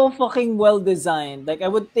It's so fucking well designed. Like, I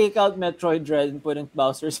would take out Metroid Dread and put in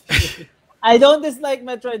Bowser's Fury. I don't dislike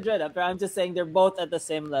Metroid Dread, but I'm just saying they're both at the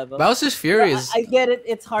same level. Bowser's Fury But is I get it.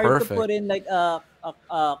 It's hard perfect. to put in like a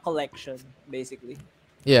collection, basically.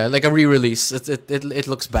 yeah, like a re-release. It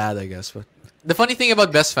looks bad, I guess. But the funny thing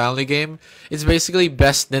about best family game is basically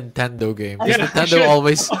best Nintendo game. 'Cause Yeah, Nintendo shit.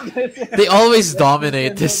 always they always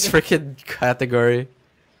dominate this freaking category.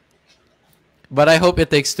 But I hope It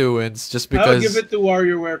Takes Two wins just I'll because give it to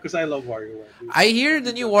WarioWare because I love WarioWare. Dude. I hear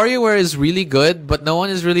the new WarioWare is really good, but no one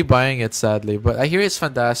is really buying it sadly. But I hear it's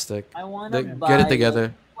fantastic. I want to Get it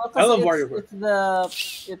together. Well, 'cause I love it's,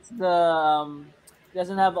 WarioWare. It's the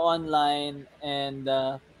doesn't have online and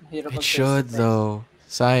It should though.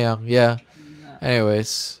 Sayang, yeah.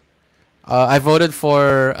 Anyways, I voted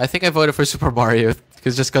for. I think I voted for Super Mario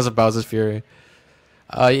because of Bowser's Fury.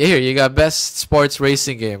 Here you got best sports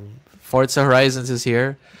racing game. Forza Horizons is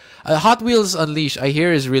here. Hot Wheels Unleashed, I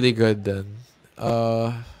hear, is really good. Then,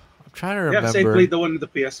 I'm trying to Yeah, because I remember. played the one in the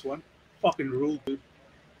PS1. Fucking rule, dude.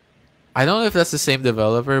 I don't know if that's the same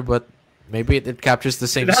developer, but maybe it captures the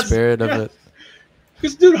same It has- spirit of yeah. it.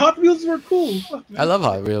 Because, dude, Hot Wheels were cool. Fuck, man. I love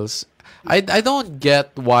Hot Wheels. I don't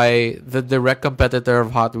get why the direct competitor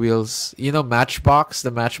of Hot Wheels, you know, Matchbox,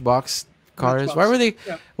 the Matchbox cars. Matchbox.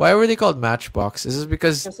 Yeah. Why were they called Matchbox? Is this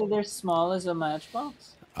because Kasi they're small as a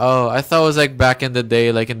matchbox. oh, I thought it was like back in the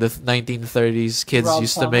day, like in the 1930s, kids Rob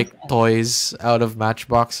used to Thomas. make toys out of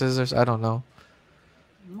matchboxes or I don't know.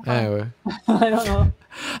 Anyway, I don't know.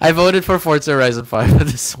 I voted for Forza Horizon 5 for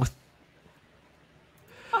this one.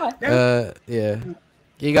 Okay. Yeah.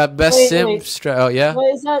 You got best Wait, sim wait. oh yeah.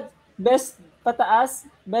 What is that? Best pataas?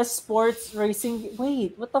 Best sports racing?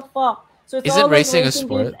 Wait, what the fuck? So it's Isn't all like racing a racing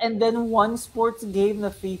games sport? and then one sports game, the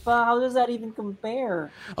FIFA. How does that even compare?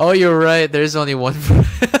 Oh, you're right. There's only one.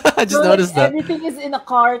 I just So like noticed that. everything is in a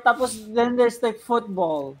car. Tapos then there's like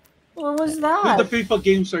football. What was Dude, that? the FIFA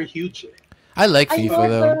games are huge. I like I FIFA know,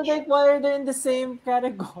 though. but like why are they in the same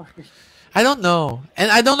category? I don't know, and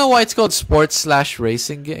I don't know why it's called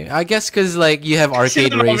sports/racing game. I guess because like you have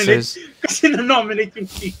arcade racers. Kasi na-nominate yung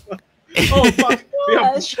FIFA. Oh, fuck. We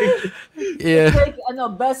have to change it. Yeah. It's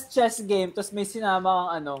like best chess game. Tapos may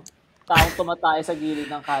sinama ang taong tumatay sa gilid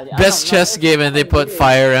ng kalye. I Best don't know, chess it's game, and they put weird.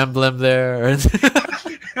 Fire Emblem there.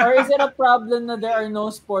 Or is it a problem na there are no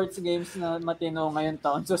sports games na matino ngayon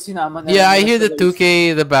taon? So sinama na Yeah, lang I nila hear sa the race.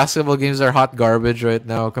 2K, the basketball games are hot garbage right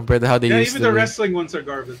now compared to how they Yeah, used even to the be. wrestling ones are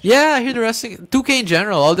garbage. Yeah, I hear the wrestling 2K in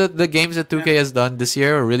general. All the games that 2K has done this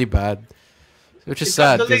year are really bad, which is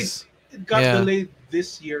sad because It got yeah. delayed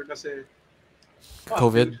this year kasi fuck,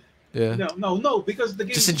 COVID. dude. Yeah, No, because the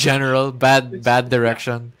game just in general, bad It's-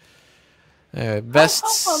 direction. Anyway, How best.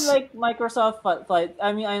 come like Microsoft Flight?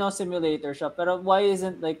 I mean, I know Simulator Shop, but why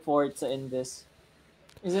isn't like Forza in this?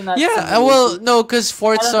 Isn't that Yeah, well, simulation? no, because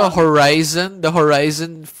Forza know. Horizon, the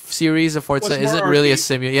Horizon series of Forza Was more isn't really a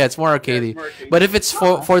arcade. simu. Yeah, it's more arcadey. more arcade. But if it's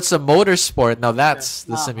Forza Motorsport, now that's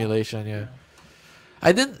the Ah. simulation. Yeah,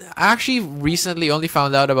 I actually recently only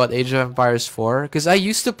found out about Age of Empires 4 because I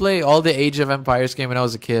used to play all the Age of Empires game when I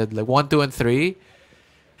was a kid, like 1, 2, and 3.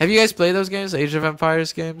 Have you guys played those games, Age of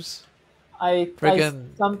Empires games? I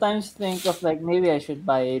Freaking- sometimes think of like maybe I should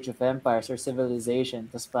buy Age of Empires or Civilization.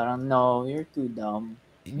 Tapos parang no, you're too dumb.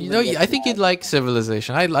 You know, I think you'd like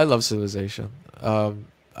Civilization. I love Civilization.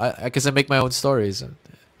 Because I make my own stories,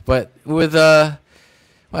 but with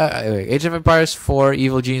Age of Empires 4,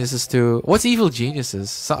 Evil Geniuses 2. What's Evil Geniuses?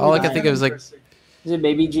 So, all I can think of is like, Is it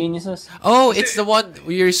Baby Geniuses? oh, it's the one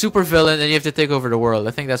where you're a super villain and you have to take over the world.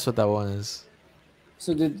 I think that's what that one is.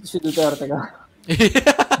 So Duterte ka.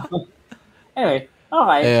 Yeah. Anyway,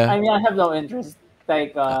 okay. Yeah. I mean, I have no interest.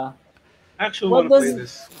 Like, Actually what want to play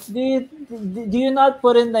does- this. do you not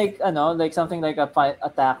put in like like something like a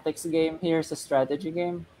tactics game? Here's a strategy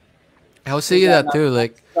game. I was thinking Yeah, that too.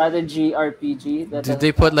 Like, Strategy RPG. did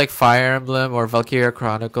they put like Fire Emblem or Valkyria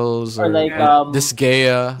Chronicles or like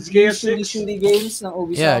Disgaea? This game shooty 6. games ng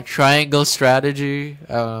Ubisoft? Yeah, Triangle Strategy.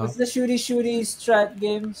 What's the shooty strat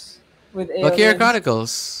games with aliens? Valkyria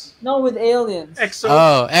Chronicles. No, with aliens. Exo.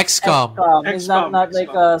 Oh, XCOM. XCOM. Is that XCOM, not like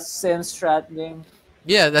XCOM. a sim strat game?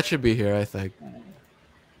 Yeah, that should be here, I think.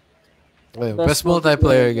 Wait, best Best multiplayer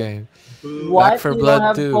multiplayer game. Boo. What? for You Blood don't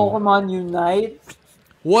have 2. Pokemon Unite?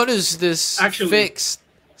 What is this Actually- fixed?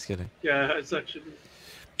 Just kidding. Yeah, it's actually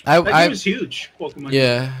that I game is huge. Pokemon.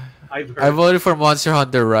 yeah. I've heard. I voted for Monster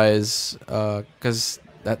Hunter Rise because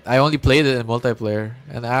that I only played it in multiplayer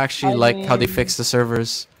and I actually I liked how they mean- fixed the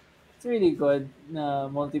servers. It's really good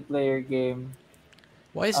multiplayer game.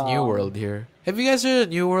 Why is New Um, World here? Have you guys heard of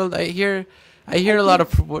New World? I hear a lot of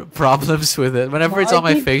problems with it. Whenever No, it's I on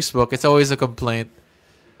my keep- Facebook, it's always a complaint.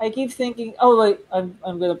 I keep thinking, oh wait, I'm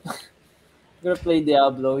gonna play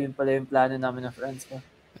Diablo. Yun pala yung plano namin ng friends ko.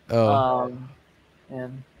 Oh,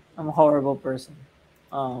 And I'm a horrible person.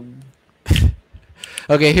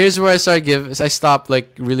 okay. Here's where I stopped like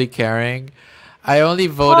really caring. I only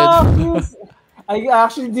voted. Fuse. I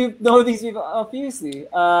actually do know these people. Fusely.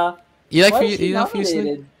 You like Why is she you know Fusely?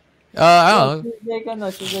 nominated? I don't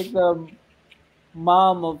know. She's like the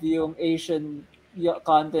mom of yung Asian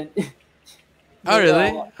content. Oh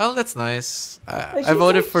really? Like, Oh, that's nice. Like, I she's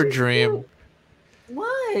voted like- for she's Dream.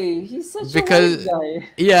 Why? He's such Because- a white guy.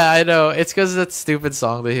 Yeah, I know. It's because of that stupid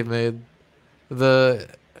song that he made. The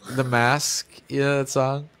mask. You know that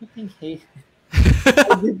song? I hate.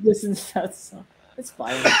 I did listen to that song. It's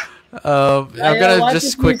fine. I'm I gonna want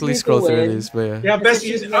just to quickly Fusely scroll to through win. these, but yeah. Yeah, best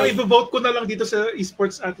Kasi is she's like- i-vote ko na lang dito sa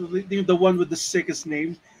esports athlete, the one with the sickest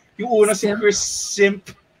name. Yung una si Simp? Chris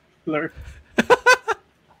Simpler.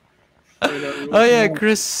 Oh yeah,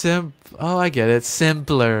 Chris Simp. Oh, I get it.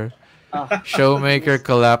 Simpler. Showmaker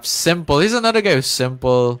collapse. Simple. He's another guy who's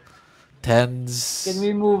simple. Tens. Can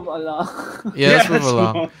we move along? Yeah, let's move let's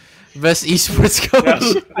along. move on. Best esports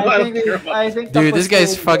coach. No, I don't care about. I think Dude, this Tapos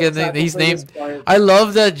guy's Code fucking. excited He's for this named. part. I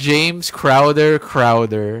love that James Crowder.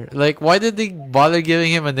 Like, why did they bother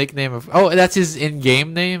giving him a nickname of? Oh, that's his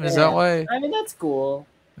in-game name. Is that Yeah. why? I mean, that's cool.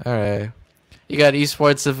 All right. You got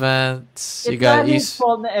esports events. You It's got not his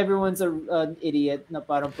fault that everyone's an idiot na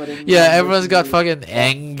parang putting Yeah, numbers everyone's in got the- fucking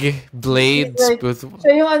blades Like, with.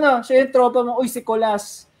 siya yung tropa mo, uy, si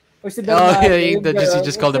Colas, or si Oh Bernardo, yeah, yung you girl. just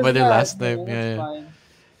It's called them by just their that, last name. that's Yeah, yeah. fine.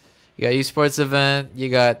 You got esports event. You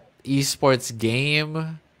got esports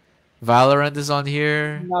game. Valorant is on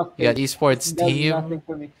here. You got Nothing. esports It does nothing team.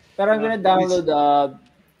 for me. Pero I'm gonna download,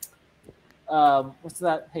 what's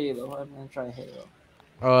that, Halo? I'm gonna try Halo.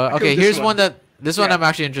 Okay, This here's one. one that this one Yeah. I'm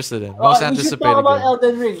actually interested in. Most We should talk anticipated about game.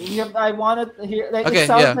 Elden Ring. I want to hear, like, Okay, it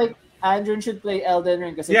sounds yeah. like Andrew should play Elden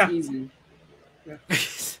Ring because it's Yeah. easy. Yeah.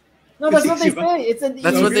 No, that's It's what they easy, but- say. It's an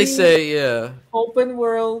That's easy what they say. Yeah, open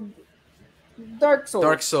world Dark Souls.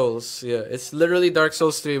 Dark Souls. Yeah, it's literally Dark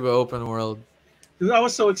Souls 3 but open world. I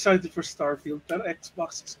was so excited for Starfield, that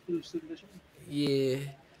Xbox exclusive edition. Yeah.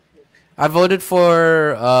 I voted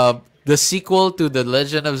for the sequel to The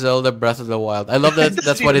Legend of Zelda Breath of the Wild. I love that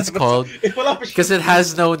that's what it's called because it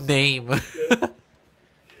has no name.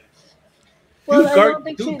 Well, Dude, I don't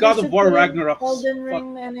think dude, they God of should War play Ragnarok's Elden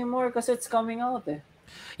Ring anymore because it's coming out. Eh.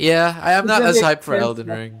 Yeah, I am It's not gonna as be hyped for expensive. Elden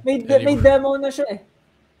Ring. May anymore. demo na siya eh.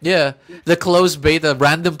 Yeah, the closed beta,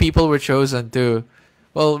 random people were chosen too.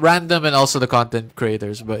 Well, random and also the content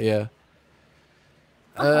creators, but yeah.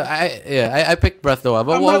 I picked Breath of the Wild.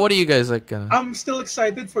 But I'm not- what do you guys like? I'm still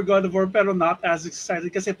excited for God of War, pero not as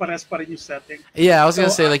excited kasi pares pa rin yung setting. Yeah, I was gonna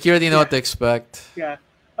So, say like you already know yeah. what to expect. Yeah,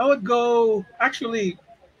 I would go. Actually,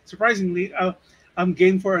 surprisingly, I'm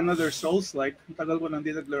game for another Souls. Like, tagal ko nang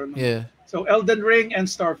di naglaro. Yeah. So Elden Ring and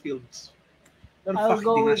Starfields. Pero I'll fuck,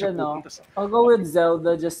 go di nga with siya ano. pupunta sa- I'll go with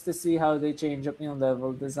Zelda just to see how they change up yung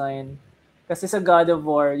level design. Kasi sa God of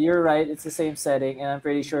War, you're right, it's the same setting, and I'm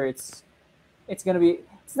pretty sure it's gonna be.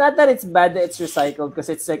 It's not that it's bad that it's recycled because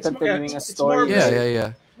it's like It's more- continuing a it's more story. of Yeah, the- yeah.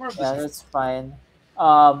 More of the Yeah, same. that's fine.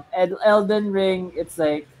 And Elden Ring, it's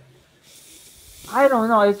like I don't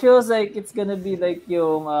know. It feels like it's gonna be like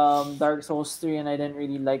yung Dark Souls 3, and I didn't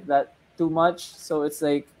really like that too much. So it's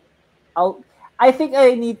like I think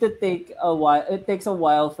I need to take a while. It takes a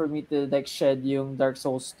while for me to like shed yung Dark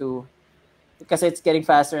Souls 2 because it's getting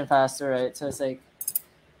faster and faster, right? So it's like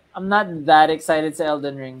I'm not that excited to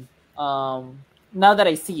Elden Ring. Now that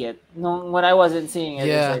I see it, no, when I wasn't seeing it,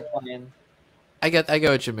 Yeah. it's like fine. I get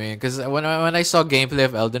what you mean because when I saw gameplay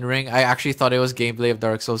of Elden Ring, I actually thought it was gameplay of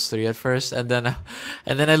Dark Souls 3 at first, and then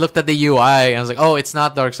I looked at the UI and I was like, oh, it's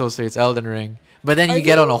not Dark Souls 3, it's Elden Ring. But then Are you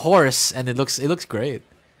get you- on a horse and it looks great.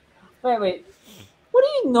 Wait. What do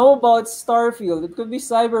you know about Starfield? It could be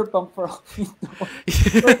Cyberpunk for all we know.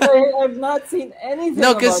 Like, I've not seen anything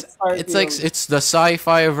No, about because Starfield. it's like it's the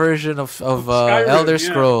sci-fi version of Skyrim, Elder yeah.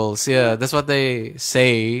 Scrolls. Yeah, that's what they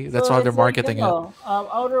say. That's So how they're it's like, marketing you know,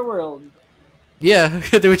 Outer World. it. Yeah,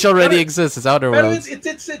 which already Pero- exists. It's Outer Pero Worlds.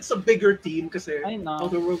 it's a bigger team kasi I know.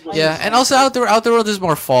 Outer World was- Yeah, and also Outer World is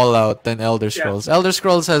more Fallout than Elder Scrolls. Elder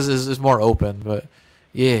Scrolls is more open, but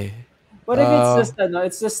yeah. What if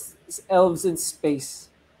it's just elves in space?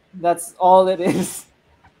 That's all it is.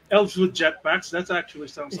 elves with jetpacks. That actually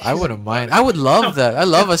sounds. I wouldn't mind. I would love that. I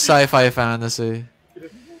love a sci-fi fantasy.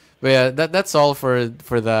 But yeah, that's all for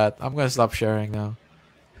that. I'm gonna stop sharing now.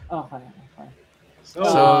 Okay. So,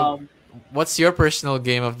 So- What's your personal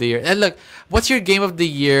game of the year? And look, what's your game of the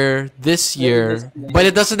year this year? this year. But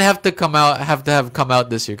it doesn't have to have come out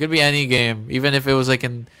this year. Could be any game, even if it was like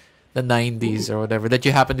in the 90s or whatever that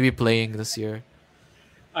you happen to be playing this year.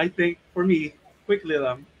 I think for me, quickly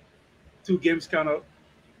lang, two games kind of.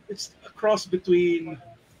 It's a cross between.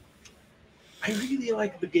 I really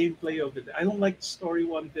like the gameplay of it. I don't like the story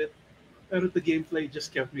one bit, but the gameplay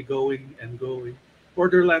just kept me going and going.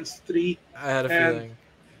 Borderlands 3 I had a And- feeling.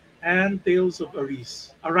 and Tales of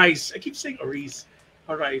Arise. Arise. I keep saying Arise.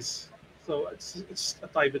 Arise. So it's a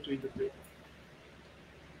tie between the two.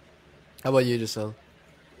 How about you, Giselle?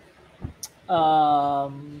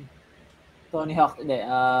 Tony Hawk. Hindi,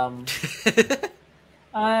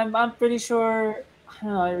 I'm pretty sure. I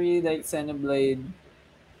don't know. I really like Xenoblade.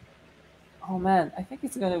 Oh man, I think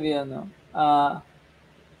it's gonna be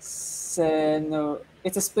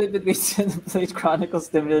It's a split between Xenoblade Chronicles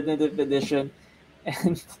Definitive Edition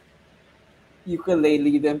and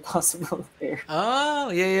Ukulele The Impossible Lair. Oh,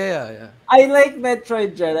 yeah. I like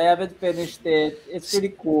Metroid Dread. I haven't finished it. It's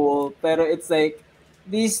pretty cool, pero it's like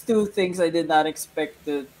these two things I did not expect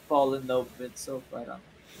to fall in love with. So parang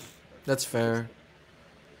That's fair.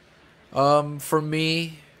 For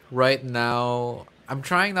me, right now, I'm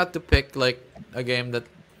trying not to pick like a game that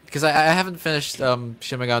because I haven't finished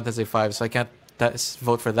Shin Megami Tensei 5, so I can't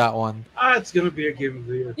vote for that one. It's gonna be a game of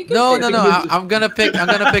the year. You can No, pick. no, no. I'm gonna pick.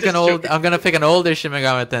 Just joking. I'm gonna pick an older Shin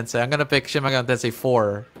Megami Tensei. I'm gonna pick Shin Megami Tensei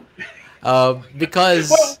 4.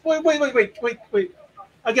 Because Well, wait.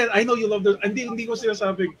 Again, I know you love them. Hindi ko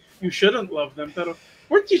sinasabing you shouldn't love them. Pero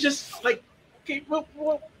weren't you just like, okay,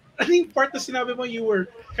 I think part na sinabi mo you were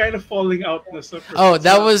kind of falling out na sa first. oh,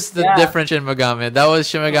 that was the Yeah. different Shin Megami. That was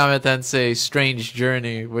Shin Megami Tensei Strange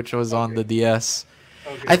Journey, which was on the DS.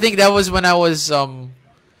 Okay. I think that was when I was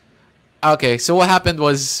Okay, so what happened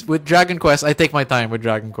was with Dragon Quest, I take my time with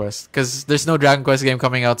Dragon Quest because there's no Dragon Quest game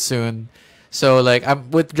coming out soon. So like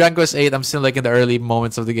I'm with Dragon Quest 8, I'm still like in the early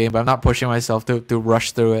moments of the game, but I'm not pushing myself to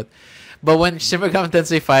rush through it. But when Shin Megami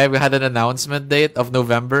Tensei 5 had an announcement date of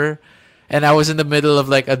November, and I was in the middle of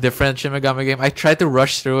like a different Shin Megami game, I tried to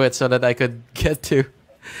rush through it so that I could get to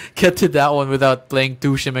that one without playing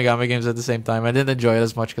two Shin Megami games at the same time. I didn't enjoy it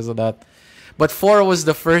as much because of that. But 4 was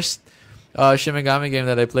the first Shin Megami game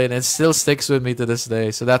that I played, and it still sticks with me to this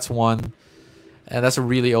day. So that's one, and that's a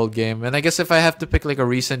really old game. And I guess if I have to pick like a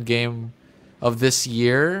recent game of this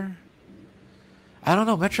year, I don't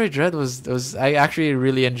know. Metroid Dread was I actually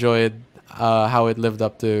really enjoyed how it lived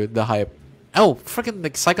up to the hype. Oh, freaking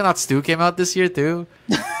like Psychonauts 2 came out this year too.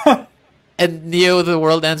 And Neo The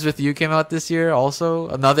World Ends With You came out this year also.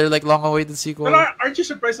 Another like long awaited sequel. But aren't you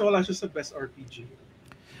surprised that wala siya sa best RPG?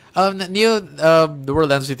 Neo The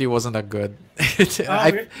World Ends With You wasn't that good.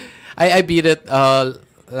 Okay. I beat it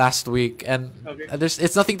last week, and Okay.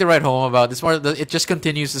 it's nothing to write home about. It's more it just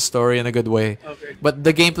continues the story in a good way. Okay. But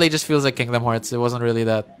the gameplay just feels like Kingdom Hearts. It wasn't really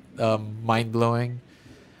that mind blowing,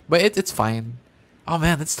 but it's fine. Oh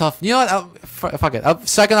man, it's tough. You know what? Fuck it.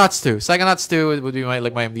 Psychonauts 2. Psychonauts 2 would be my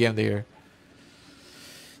game of the year.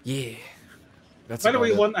 Yeah. That's By the about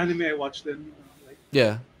way, it. one anime I watched then, like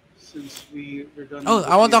Yeah. since we're done. Oh, with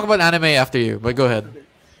I want to the- talk about anime after you, but go ahead. Okay.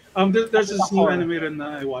 There's this new horror. anime rin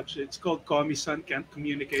na I watched. It's called Komi-san Can't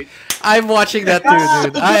Communicate. I'm watching that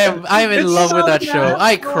too, dude. I'm in It's love with so that show. good.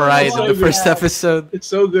 I cried so in the first good. episode. It's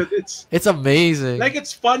so good. It's amazing. Like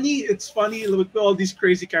it's funny. It's funny with all these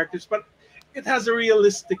crazy characters, but it has a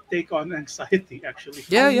realistic take on anxiety. Actually,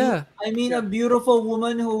 yeah, yeah. I mean, a beautiful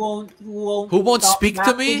woman who won't Who won't talk speak back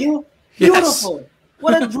to me? you? Yes. Beautiful.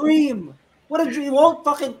 What a dream. What a dream. Won't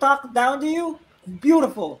fucking talk down to you?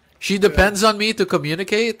 Beautiful. She depends on me to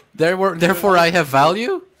communicate. Therefore, I have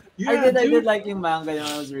value. Yeah, I did dude. like yung manga when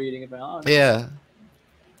I was reading it. Oh, Yeah.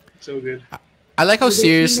 So good. I like how Do they see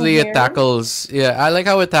seriously the it hair? tackles. Yeah, I like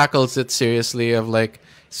how it tackles it seriously. Of like,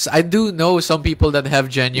 I do know some people that have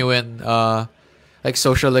genuine, like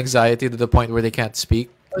social anxiety to the point where they can't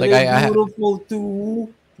speak. Are Like they I beautiful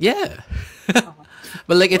too? yeah.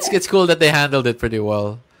 But like it's cool that they handled it pretty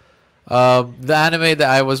well. The anime that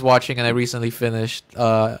I was watching and I recently finished,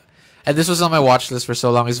 and this was on my watch list for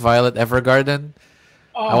so long, is Violet Evergarden.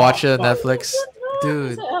 I watched it on Netflix.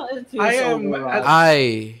 Dude, I am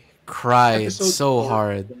I cried Episode so 4.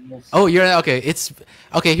 hard. Oh, you're okay. It's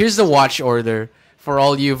okay. Here's the watch order for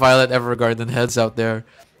all you Violet Evergarden heads out there.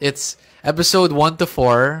 It's episode 1 to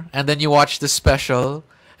 4, and then you watch the special,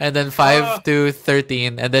 and then 5 to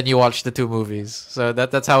 13, and then you watch the 2 movies. So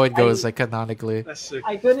that's how it goes, like canonically. That's sick.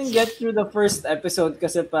 I couldn't get through the first episode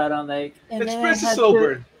kasi parang like and It's then Princess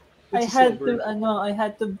Slowburn. I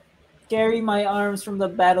had to carry my arms from the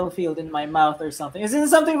battlefield in my mouth or something. Isn't it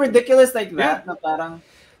something ridiculous like that? Yeah. Na parang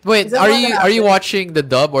Wait, Is that are what you happened? watching the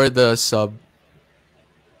dub or the sub?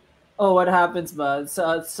 oh, what happens ba?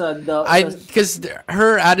 Because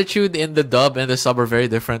her attitude in the dub and the sub are very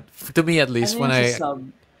different to me, at least. When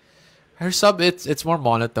her sub, it's more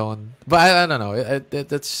monotone, but I don't know.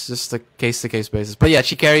 It's just a case to case basis. But yeah,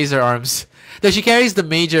 she carries her arms. No, she carries the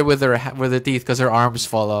major with her teeth because her arms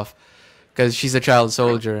fall off. Because she's a child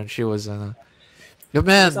soldier and she was. But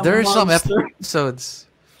man, Some there are some monster. episodes.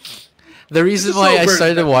 The reason It's a why I slow burn,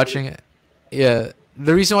 started definitely. watching it, yeah,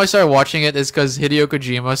 the reason why I started watching it is because Hideo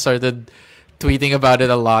Kojima started tweeting about it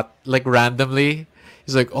a lot, like randomly.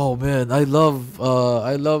 He's like, "Oh man, I love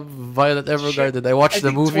Violet Evergarden. I watched I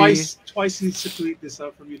the think movie." twice needs to tweet this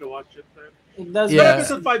out for me to watch it. It does Yeah. But look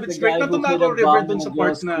episode like 5, it's the great. guy who Nandun na could ako have river gone dun sa on part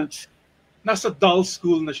Girls' na Cooch. nasa doll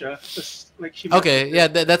school na siya. Tas, like, she Okay, yeah,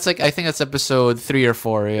 that's like I think that's episode 3 or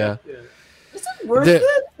 4. Yeah, Is it worth The-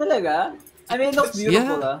 it? Talaga? I mean, it looks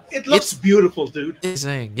beautiful, Yeah. It looks It's- beautiful, dude.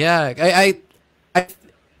 amazing. Yeah, I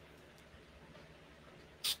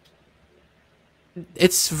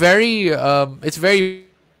it's very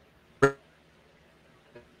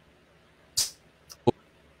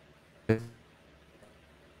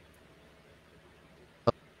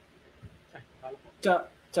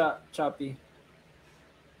Choppy.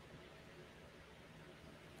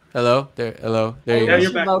 Hello? There, hello? There I you Yeah, go. wish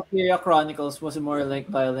you're back. Valkyria Chronicles was more like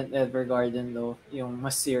Violent Evergarden though, yung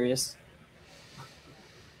mas serious.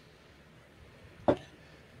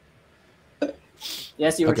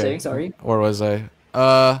 Yes, you were Okay. saying, sorry. Where was I?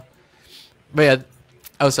 But yeah.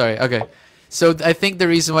 Oh, sorry. Okay. So I think the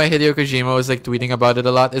reason why Hideo Kojima was like tweeting about it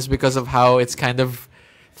a lot is because of how it's kind of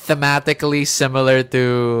thematically similar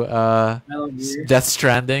to Metal Gear. Death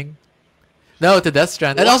Stranding. No, to Death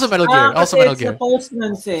Stranding, and also What? Metal Gear. Also Kasi Metal it's the Gear.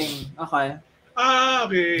 postman thing. Okay. Ah,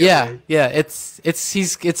 okay, Yeah, okay. yeah.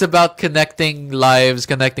 It's about connecting lives,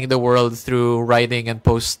 connecting the world through writing and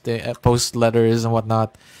post letters and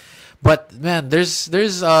whatnot. But man, there's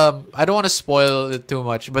I don't want to spoil it too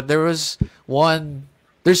much, but there was one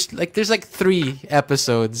there's like three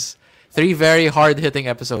episodes, three very hard hitting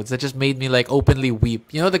episodes that just made me like openly weep.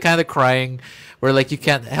 You know the kind of crying where like you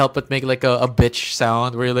can't help but make like a bitch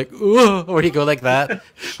sound where you're like ooh, where you go like that,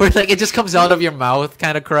 where like it just comes out of your mouth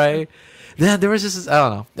kind of cry. Then there was this I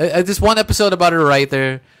don't know this one episode about a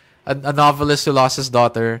writer, a novelist who lost his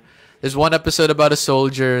daughter. There's one episode about a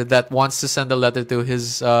soldier that wants to send a letter to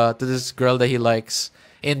his to this girl that he likes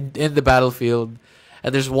in the battlefield,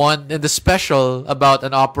 and there's one in the special about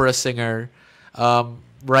an opera singer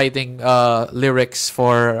writing lyrics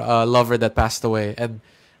for a lover that passed away, and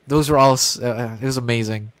those were all it was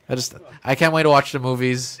amazing. I can't wait to watch the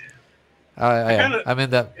movies. I Yeah, kind of, I'm in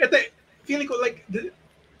that. feeling ko like,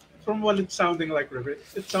 from what it's sounding like, Rivet,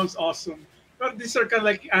 it sounds awesome. But these are kind of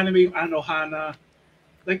like anime yung Anohana,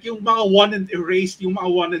 like yung mga one and erased, yung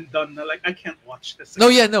mga one and done na like, I can't watch this. No,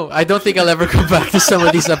 yeah, no. I don't think I'll ever come back to some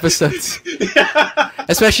of these episodes, yeah.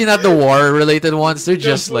 especially not the war related ones. They're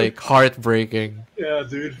just like heartbreaking. Yeah,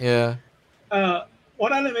 dude. Yeah.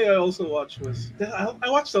 One anime I also watched was I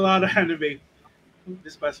watched a lot of anime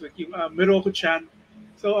this past week. Yung Miroku-chan.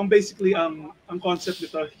 So basically ang concept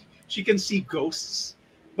nito, she can see ghosts,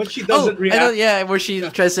 but she Oh, doesn't I know. react. Yeah, where she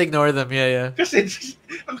tries to ignore them. Yeah, yeah, Kasi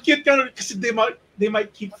ang cute ka kasi they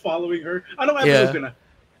might keep following her. Anong yeah. episode ka na?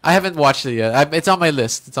 I haven't watched it yet. It's on my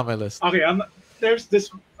list. It's on my list. Okay, there's this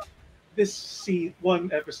one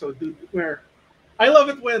episode, dude, where I love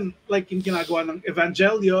it when like yung ginagawa ng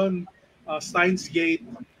Evangelion, Steins Gate,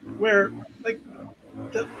 where like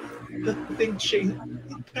the the thing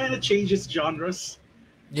kind of changes genres.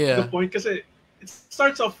 The Yeah. point kasi it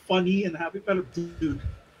starts off funny and happy, but dude,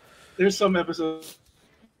 there's some episodes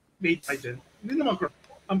made I did. Hindi naman cry.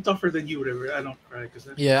 I'm tougher than you, River. I don't cry because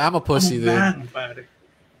Yeah, I'm a I'm pussy, a dude. man, pare.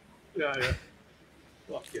 Yeah, yeah.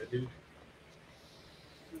 Fuck yeah, dude.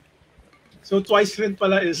 So twice rin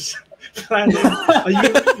pala is planning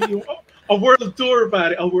a world tour,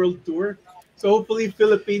 pare, a world tour. So hopefully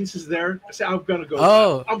Philippines is there. Kasi I'm gonna go.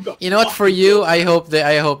 Oh, I'm gonna you know what? For fucking you, go. I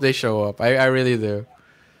hope they show up. I really do.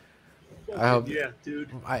 I hope. Yeah, dude.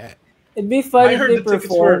 I It'd be fun I if heard they the tickets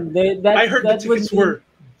were. performed. That I heard the that would tickets be were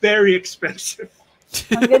very expensive.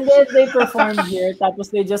 ang ganda if they performed here, tapos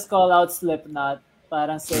they just call out Slipknot.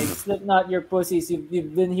 Parang saying, Slipknot, you're pussies.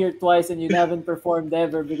 You've been here twice and you haven't performed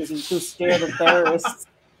ever because you're too scared of terrorists.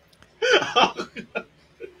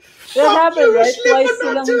 That happened, you, right? Twice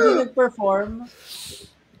Slipknot silang hindi too. nag-perform.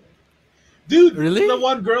 Dude, Really? the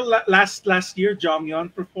one girl last year,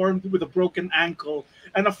 Jonghyun, performed with a broken ankle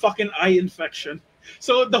and a fucking eye infection.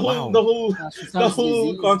 So the whole Wow. the whole She the sounds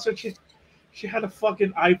whole diseased. concert, she had a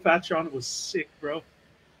fucking eye patch on. It was sick, bro.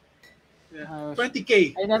 Yeah. Oh,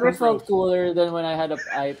 20K. I never front row. felt cooler than when I had an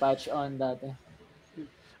eye patch on dati.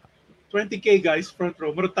 20K guys, front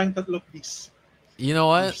row. Meron tayong tatlo, please. You know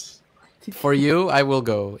what? For you, I will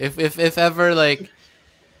go. If ever like,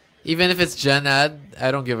 even if it's Gen Ad,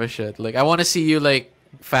 I don't give a shit. Like I want to see you like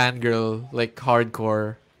fangirl, like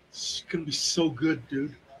hardcore. It's gonna be so good,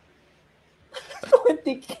 dude.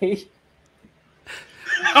 20K.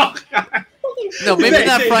 No, maybe Hindi,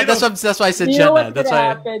 not hindi, front. you know- That's why I said You Gen know what's Ad. That's gonna why.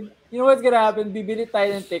 happen? You know what's gonna happen? Bibili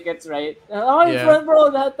tayo ng tickets, right? Oh, in Yeah. front row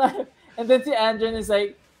that time. And then si Andren is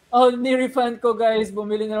like, oh, ni-refund ko guys,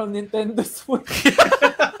 bumili na lang Nintendo Switch.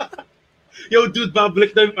 Yo, dude,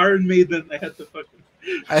 babalik na yung Iron Maiden. I had to fucking.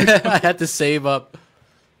 I had to save up.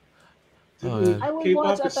 Oh, Dude, man. I would K-pop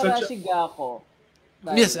watch is such a. Atarashi Gakko.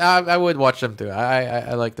 Like, Yes, I would watch them too.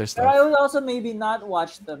 I like their but I stuff would also maybe not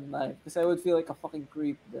watch them live because I would feel like a fucking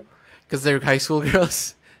creep then. because they're high school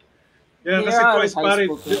girls. Yeah, They kasi are twice high pare,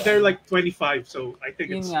 school kids. they're like 25, so I think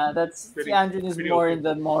Yun it's. nga, that's pretty- si Andren is pretty more okay. in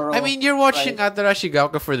the moral. I mean, you're watching Right. Atarashi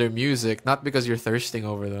Gakko for their music, not because you're thirsting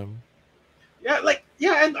over them.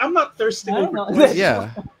 Yeah, and I'm not thirsting I over. don't know. Twice. Yeah.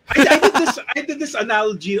 I did this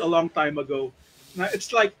analogy a long time ago. Na it's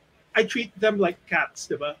like I treat them like cats,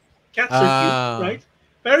 diba? Cats are Ah. cute, right?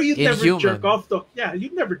 Pero you'd never Inhuman. jerk off to. Yeah,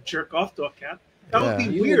 you'd never jerk off to a cat. That would Yeah.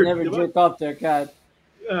 be You weird. would never diba? jerk off their cat.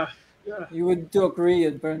 Yeah. You would to a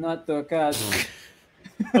Korean, but not to a cat.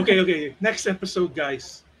 Okay. Next episode,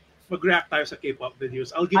 guys. Mag-react tayo sa K-pop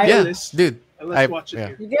videos. I'll give I you a Yeah, list. dude. And let's watch it Yeah.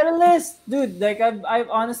 here. You get a list, dude. Like I've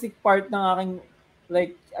honestly part ng aking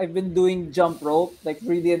like I've been doing jump rope, like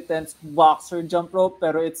really intense boxer jump rope,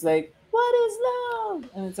 pero it's like what is love?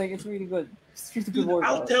 And it's like it's really good. It's really good Dude,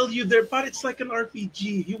 I'll workout. tell you, but it's like an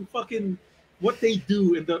RPG. You fucking what they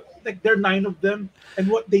do in the like there are 9 of them, and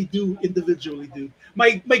what they do individually, dude.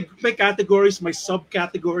 My categories, my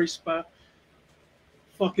subcategories, pa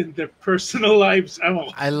fucking their personal lives.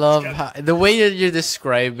 I love the way that you're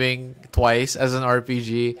describing Twice as an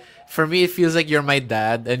RPG. For me, it feels like you're my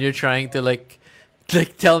dad, and you're trying to like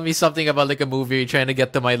tell me something about like a movie. You're trying to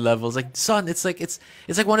get to my levels. Like, son, it's like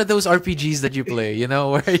one of those RPGs that you play, you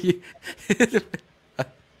know, where you.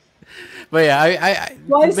 But yeah, I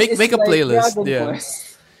Twice make is make a like playlist. Dragon Yeah. Quest.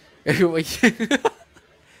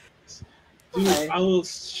 Dude, Okay. I will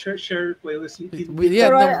share playlist. Yeah,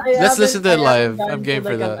 Pero no, I let's haven't- listen to it I haven't live. I'm gotten game to,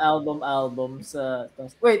 for like, an that. album sa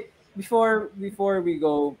wait before we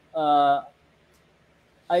go.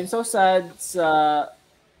 I'm so sad sa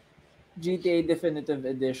GTA Definitive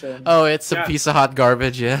Edition. Oh, it's a Yeah. piece of hot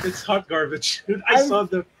garbage. Yeah. It's hot garbage. Dude, I I'm- saw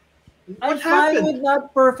the. I'm What fine happened? with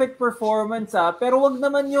not perfect performance pero wag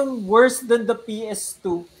naman yung worse than the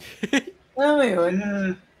PS2. Alam mo yun?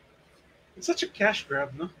 Yeah. It's such a cash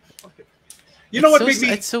grab, no? Fuck it. You know what made me?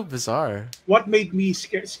 It's so bizarre. What made me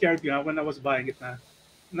scared when I was buying it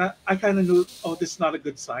I kind of knew, oh, this is not a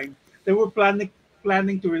good sign. They were planning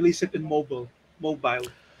to release it in mobile.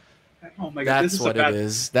 Oh my god, this That's is what a bad. it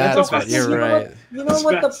is. That's That's a what bad you're sign. right. You know That's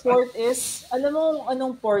what the bad. port is? Alam mo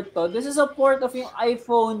anong port to? This is a port of yung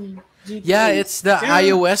iPhone GTA. Yeah, it's the Yeah.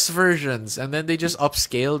 iOS versions, and then they just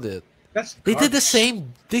upscaled it. That's They did the garbage. same.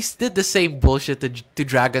 They did the same bullshit to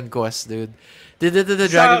Dragon Quest, dude. They did the Sa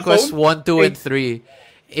Dragon Quest phone? 1, 2, and Eight. 3.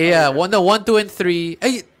 Yeah, Oh, yeah. 1, 2, and 3.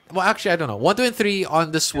 Well, actually, I don't know. 1, 2, and 3 on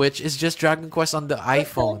the Switch is just Dragon Quest on the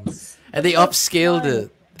iPhone, and they upscaled it.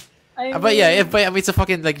 But yeah, I mean, it's a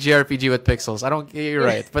fucking like JRPG with pixels. I don't. You're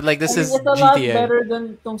right, but like this I mean, is it's a lot GTA. better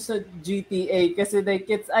than tong sa GTA kasi like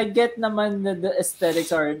I get naman na the aesthetics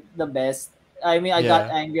are the best. I mean, I got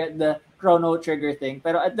Yeah. angry at the Chrono Trigger thing,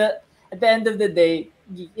 pero at the end of the day,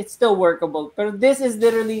 it's still workable. Pero this is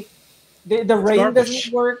literally the rain garbage.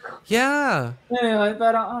 doesn't work. Yeah. Anyway,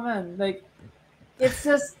 parang oh man, like it's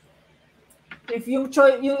just if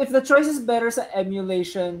if the choice is better sa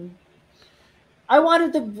emulation, I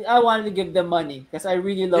wanted to give them money because I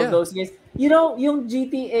really love Yeah. those games. You know, yung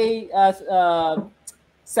GTA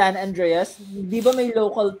San Andreas, di ba may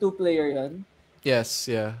local 2-player yun? Yes.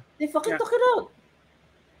 Yeah. They fucking Yeah. took it out.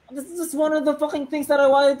 This is one of the fucking things that I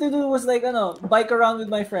wanted to do was like, bike around with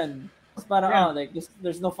my friend. It's parang, Yeah. like,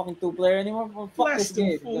 there's no fucking 2-player anymore. Well, fuck this Blasting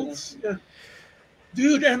game. fools. Yeah.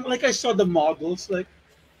 Dude, and like I saw the models, like,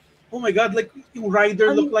 oh my god, like yung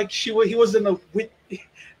Ryder looked like he was in a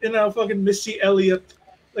fucking Missy Elliott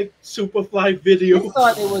like Superfly I video,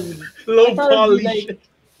 thought it was low I thought it'd be poly. like,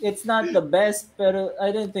 it's not the best, pero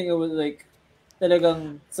I didn't think it was like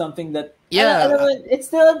talagang something that Yeah. alam mo, it's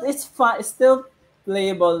fun, it's still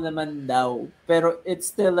playable naman daw, pero it's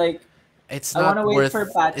still like It's I not wanna wait worth. for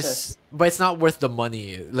patches. But it's not worth the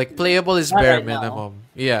money. Like playable is Not bare right now. minimum.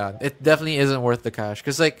 Yeah, it definitely isn't worth the cash.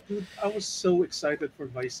 Cause like Dude, I was so excited for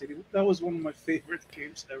Vice City. That was one of my favorite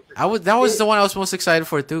games ever. that was the one I was most excited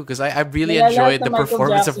for too. Cause I really Yeah, enjoyed lahat the ng Michael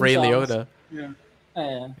performance of Jackson Ray songs. Liotta.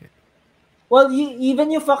 Yeah. well,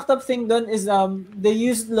 even yung fucked up thing dun is they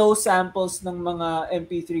used low samples ng mga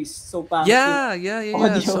MP3s. So parang Yeah.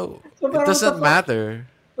 audio. So So it parang doesn't what the fuck? matter.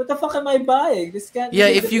 What the fuck am I buying? This can't Yeah,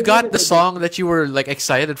 be if you got the definitive. song that you were like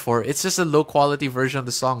excited for, it's just a low quality version of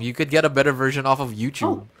the song. You could get a better version off of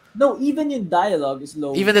YouTube. Oh, no, even yung dialogue is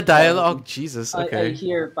low. Even the dialogue, Jesus. I Okay.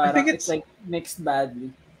 hear I parang think it's like mixed badly.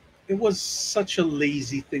 It was such a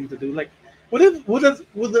lazy thing to do. Like, would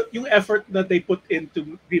yung effort that they put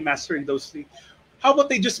into remastering those things? How about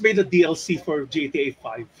they just made a DLC for GTA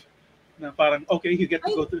 5? Na parang okay, you get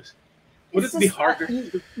to go to. Would It's it be just, harder?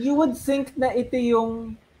 you would think na ito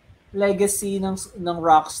yung legacy ng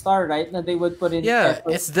Rockstar, right? Na they would put in Yeah,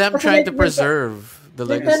 effort. it's them Kasi trying to like, preserve the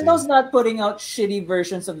legacy. Nintendo's not putting out shitty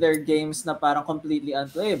versions of their games na parang completely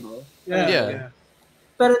unplayable. Yeah.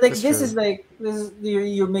 Pero like That's this true. is like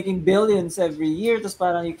you're making billions every year, tapos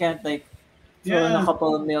parang you can't like throw in a Yeah.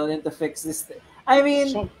 couple of million to fix this thing. I mean,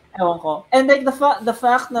 So, ewan ko. And like the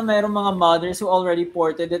fact na merong mga modders who already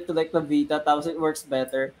ported it to like the Vita, tapos it works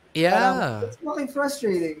better. Yeah. Parang, it's fucking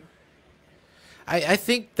frustrating. I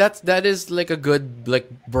think that is like a good like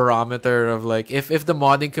barometer of like if the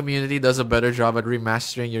modding community does a better job at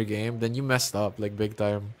remastering your game, then you messed up like big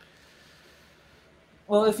time.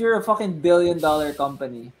 Well, if you're a fucking billion-dollar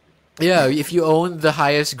company, Yeah, if you own the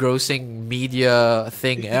highest grossing media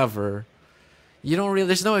thing ever, you don't really.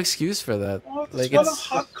 There's no excuse for that. Oh, it's Like walang it's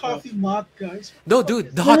hot coffee mod, guys. no, Fuck dude.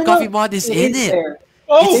 The this. no, hot no, coffee no, mod is it in is it. there.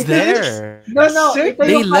 Oh, It's They took it it. is? there. No, That's no, sick. ito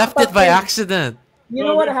They yung left hot it by coffee. accident. You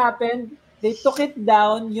know what Okay. happened? They took it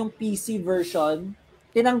down, yung PC version.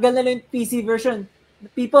 Tinanggal nila yung PC version. The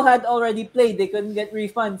people had already played. They couldn't get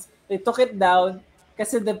refunds. They took it down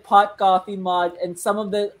kasi the hot coffee mod and some of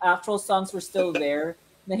the actual songs were still there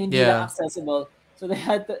na hindi na Yeah. accessible. So they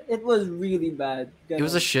had to, it was really bad. It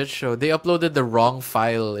was a Ganun. shit show. They uploaded the wrong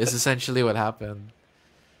file. Is essentially what happened.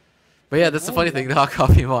 But yeah, that's the funny thing. The hot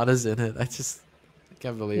coffee mod is in it. I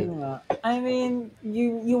can't believe. Yun nga. I mean,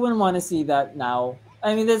 you wouldn't want to see that now.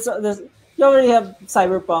 I mean, there's you already have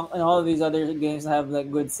Cyberpunk and all of these other games that have like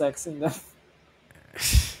good sex in them.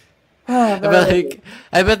 I bet, like,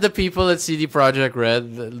 I bet the people at CD Projekt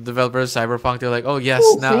Red, the developers of Cyberpunk, they're like, oh yes,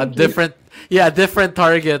 Oh, now a thank you. different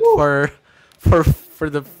target for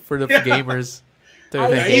the Yeah. gamers. To I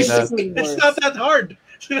make think that. this is It's worse. not that hard.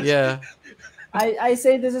 Yeah. I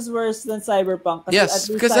say this is worse than Cyberpunk. Kasi Yes,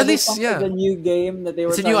 because at least, Cyberpunk yeah. is a new game that they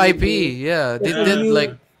were It's a new trying to IP. do. Yeah, they It's a did new-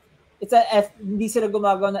 like It's hindi sila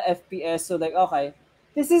gumagawa ng FPS, so like, okay.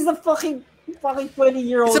 This is a fucking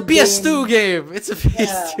 20-year-old it's a PS2 game. It's a Yeah,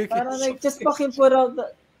 PS2 game. parang like, just fucking put out the...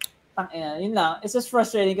 Tangina, yun lang. It's just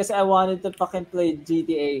frustrating kasi I wanted to fucking play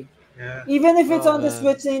GTA. Yeah. Even if it's Oh, on the man.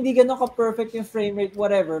 Switch na hindi ganun ka-perfect yung frame rate,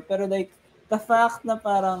 whatever. Pero like, the fact na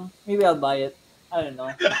parang, maybe I'll buy it. I don't know.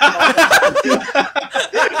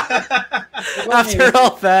 After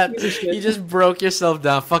all that, Holy shit. you just broke yourself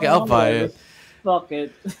down. Fuck it, I'll buy it. Fuck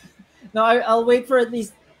it. No, I'll wait for at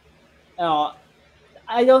least...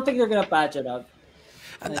 I don't think they're gonna patch it up.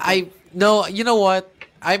 No, you know what?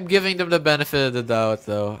 I'm giving them the benefit of the doubt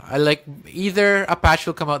though. I like either a patch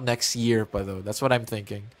will come out next year, but though that's what I'm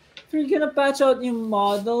thinking. If you're gonna patch out new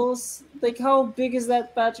models, like how big is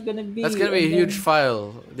that patch gonna be? That's gonna be a And huge then-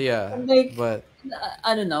 file, yeah. and like, But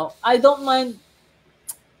I don't know. I don't mind.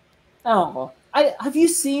 Ewan ko. Have you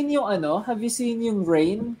seen yung Have you seen yung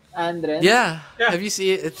rain, Andren? yeah, Yeah. have you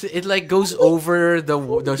seen it? It like goes over the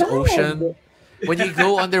bad. ocean. When you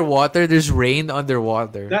go underwater, there's rain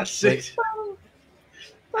underwater. That's Like, it.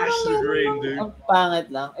 Acid rain, dude. Ang pangit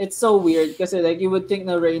lang. It's so weird kasi like you would think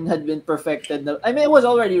the rain had been perfected. I mean, it was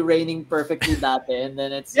already raining perfectly dati and then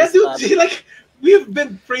it's Yeah, just dude. not- See, like, we've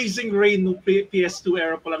been praising rain no PS2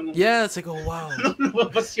 era pa lang. yeah, it's like, oh wow.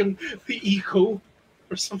 Lumabas yung eco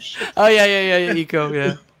or some shit. Oh yeah, eco,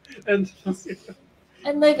 yeah. And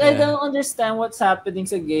And like I Yeah. don't understand what's happening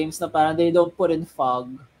sa games na parang they don't put in fog.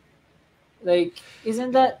 Like,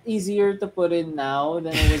 isn't that easier to put in now than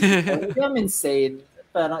it was before? Like, I'm insane.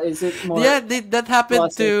 Parang is it more? Yeah, that happened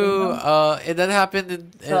to processing that happened in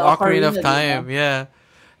Sa Ocarina of Ocarina, Time. Yeah,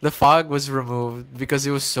 the fog was removed because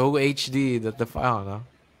it was so HD that I don't know.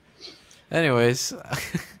 Anyways,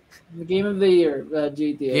 The game of the year,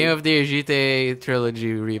 GTA. Game of the Year GTA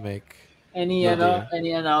Trilogy remake. Any Love it.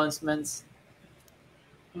 any announcements?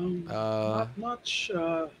 Uh, not much.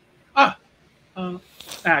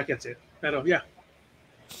 I can say it. Pero yeah.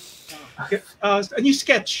 Okay. A new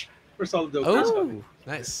sketch for Solid Oak. oh,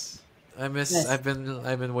 nice. Nice. I've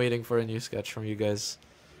been waiting for a new sketch from you guys.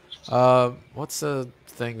 What's the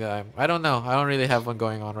thing that I don't know. I don't really have one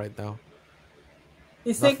going on right now.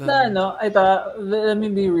 You think Nothing. na let me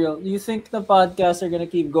be real. You think the podcasts are gonna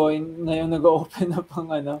keep going ngayong nag-open up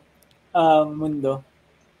ang mundo?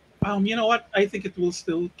 You know what? I think it will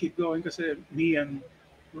still keep going because me and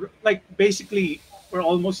like basically we're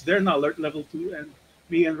almost there now, level 2, and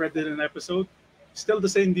me and Red did an episode. Still the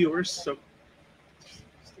same viewers, so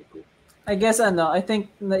still cool. I guess I think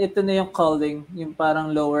na ito na yung calling, yung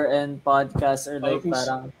parang lower end podcasts or like Kung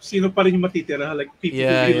parang sino pa rin yung matitira, like people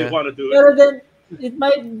Yeah, who really yeah. want to do it. pero then it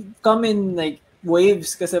might come in like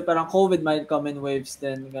waves kasi parang COVID might come in waves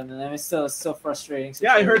then ganun. I mean, it's still so frustrating.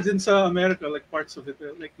 Yeah, I heard in sa America, like parts of it,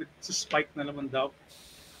 like it's a spike na naman daw.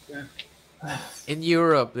 Yeah. In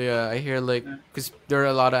Europe, yeah, I hear like Yeah. because there are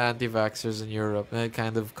a lot of anti-vaxxers in Europe, and it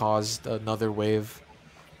kind of caused another wave.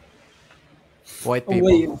 White A people.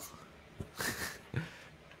 wave.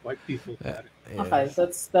 White people. Yeah. Okay,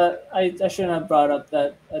 that's that. I shouldn't have brought up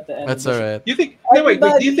that at the end. That's of the alright. Do you think? No, wait. Do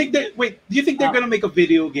you Everybody- think Do you think they're gonna make a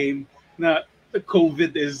video game na the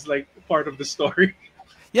COVID is like part of the story?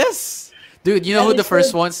 Yes, dude. You know And who the it's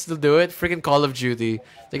first good. ones to do it? Freaking Call of Duty.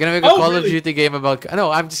 They're gonna make a Oh, Call of really? Duty game about. No,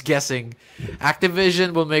 I'm just guessing.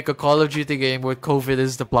 Activision will make a Call of Duty game where COVID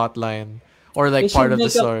is the plot line or They like part should of the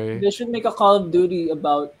make a- story. They should make a Call of Duty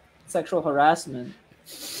about sexual harassment.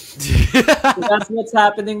 So that's what's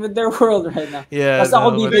happening with their world right now. Yeah, Tapos ako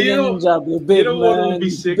no, but You bibigyan know, ng job. you Big know what would man, be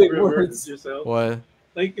sick, big River, words. yourself? what?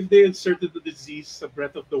 Like if they inserted the disease sa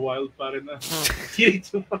Breath of the Wild, parang na, you need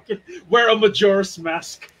to fucking wear a Majora's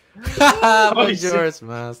mask. That would be sick. Majora's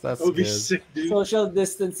Mask. That That's would be good. sick, dude. Social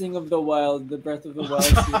distancing of the wild, the Breath of the Wild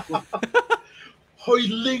sequel. Hoy,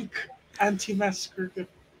 Link! Anti-masker ka.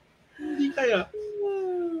 Hindi kaya.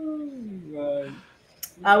 God.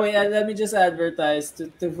 Wait, let me just advertise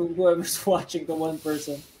to whoever's watching, the one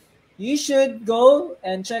person. You should go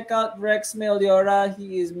and check out Rex Meliora.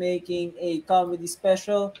 He is making a comedy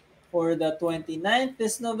special for the 29th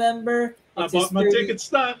this November. I It's his bought my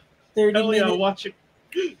tickets na. 30 Hell yeah, minute. watch it.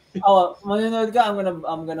 Oh, manonood ka,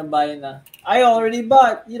 I'm gonna buy na. I already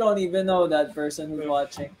bought. You don't even know that person who's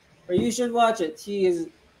watching. But you should watch it. He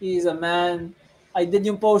is a man. I did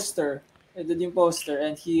yung poster. And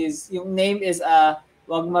yung name is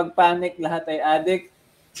Wag magpanic, lahat ay addict.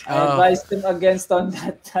 I Oh, advised him against on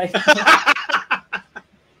that title.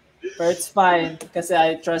 But it's fine kasi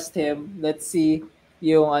I trust him. Let's see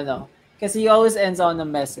yung ano. Kasi he always ends on a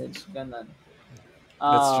message. Ganon.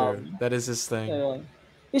 that's true. That is his thing. Ayun.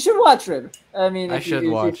 You should watch it. I mean, I if should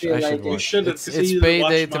you watch. feel I like should it. You watch. shouldn't, It's 'cause you didn't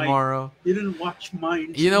payday watch mine. tomorrow. You didn't watch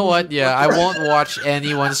mine. You know what? Yeah, I won't watch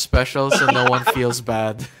anyone's special so no one feels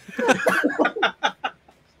bad.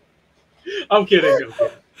 I'm kidding.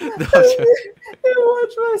 No, joke. You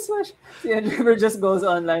watch my slash. See, and River just goes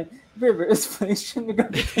online. River is playing Shin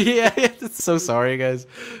Megami Yeah, so sorry, guys.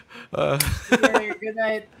 Tensei. Good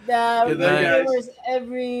night. Good night. Viewers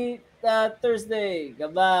every Thursday.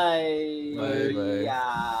 Goodbye. Bye.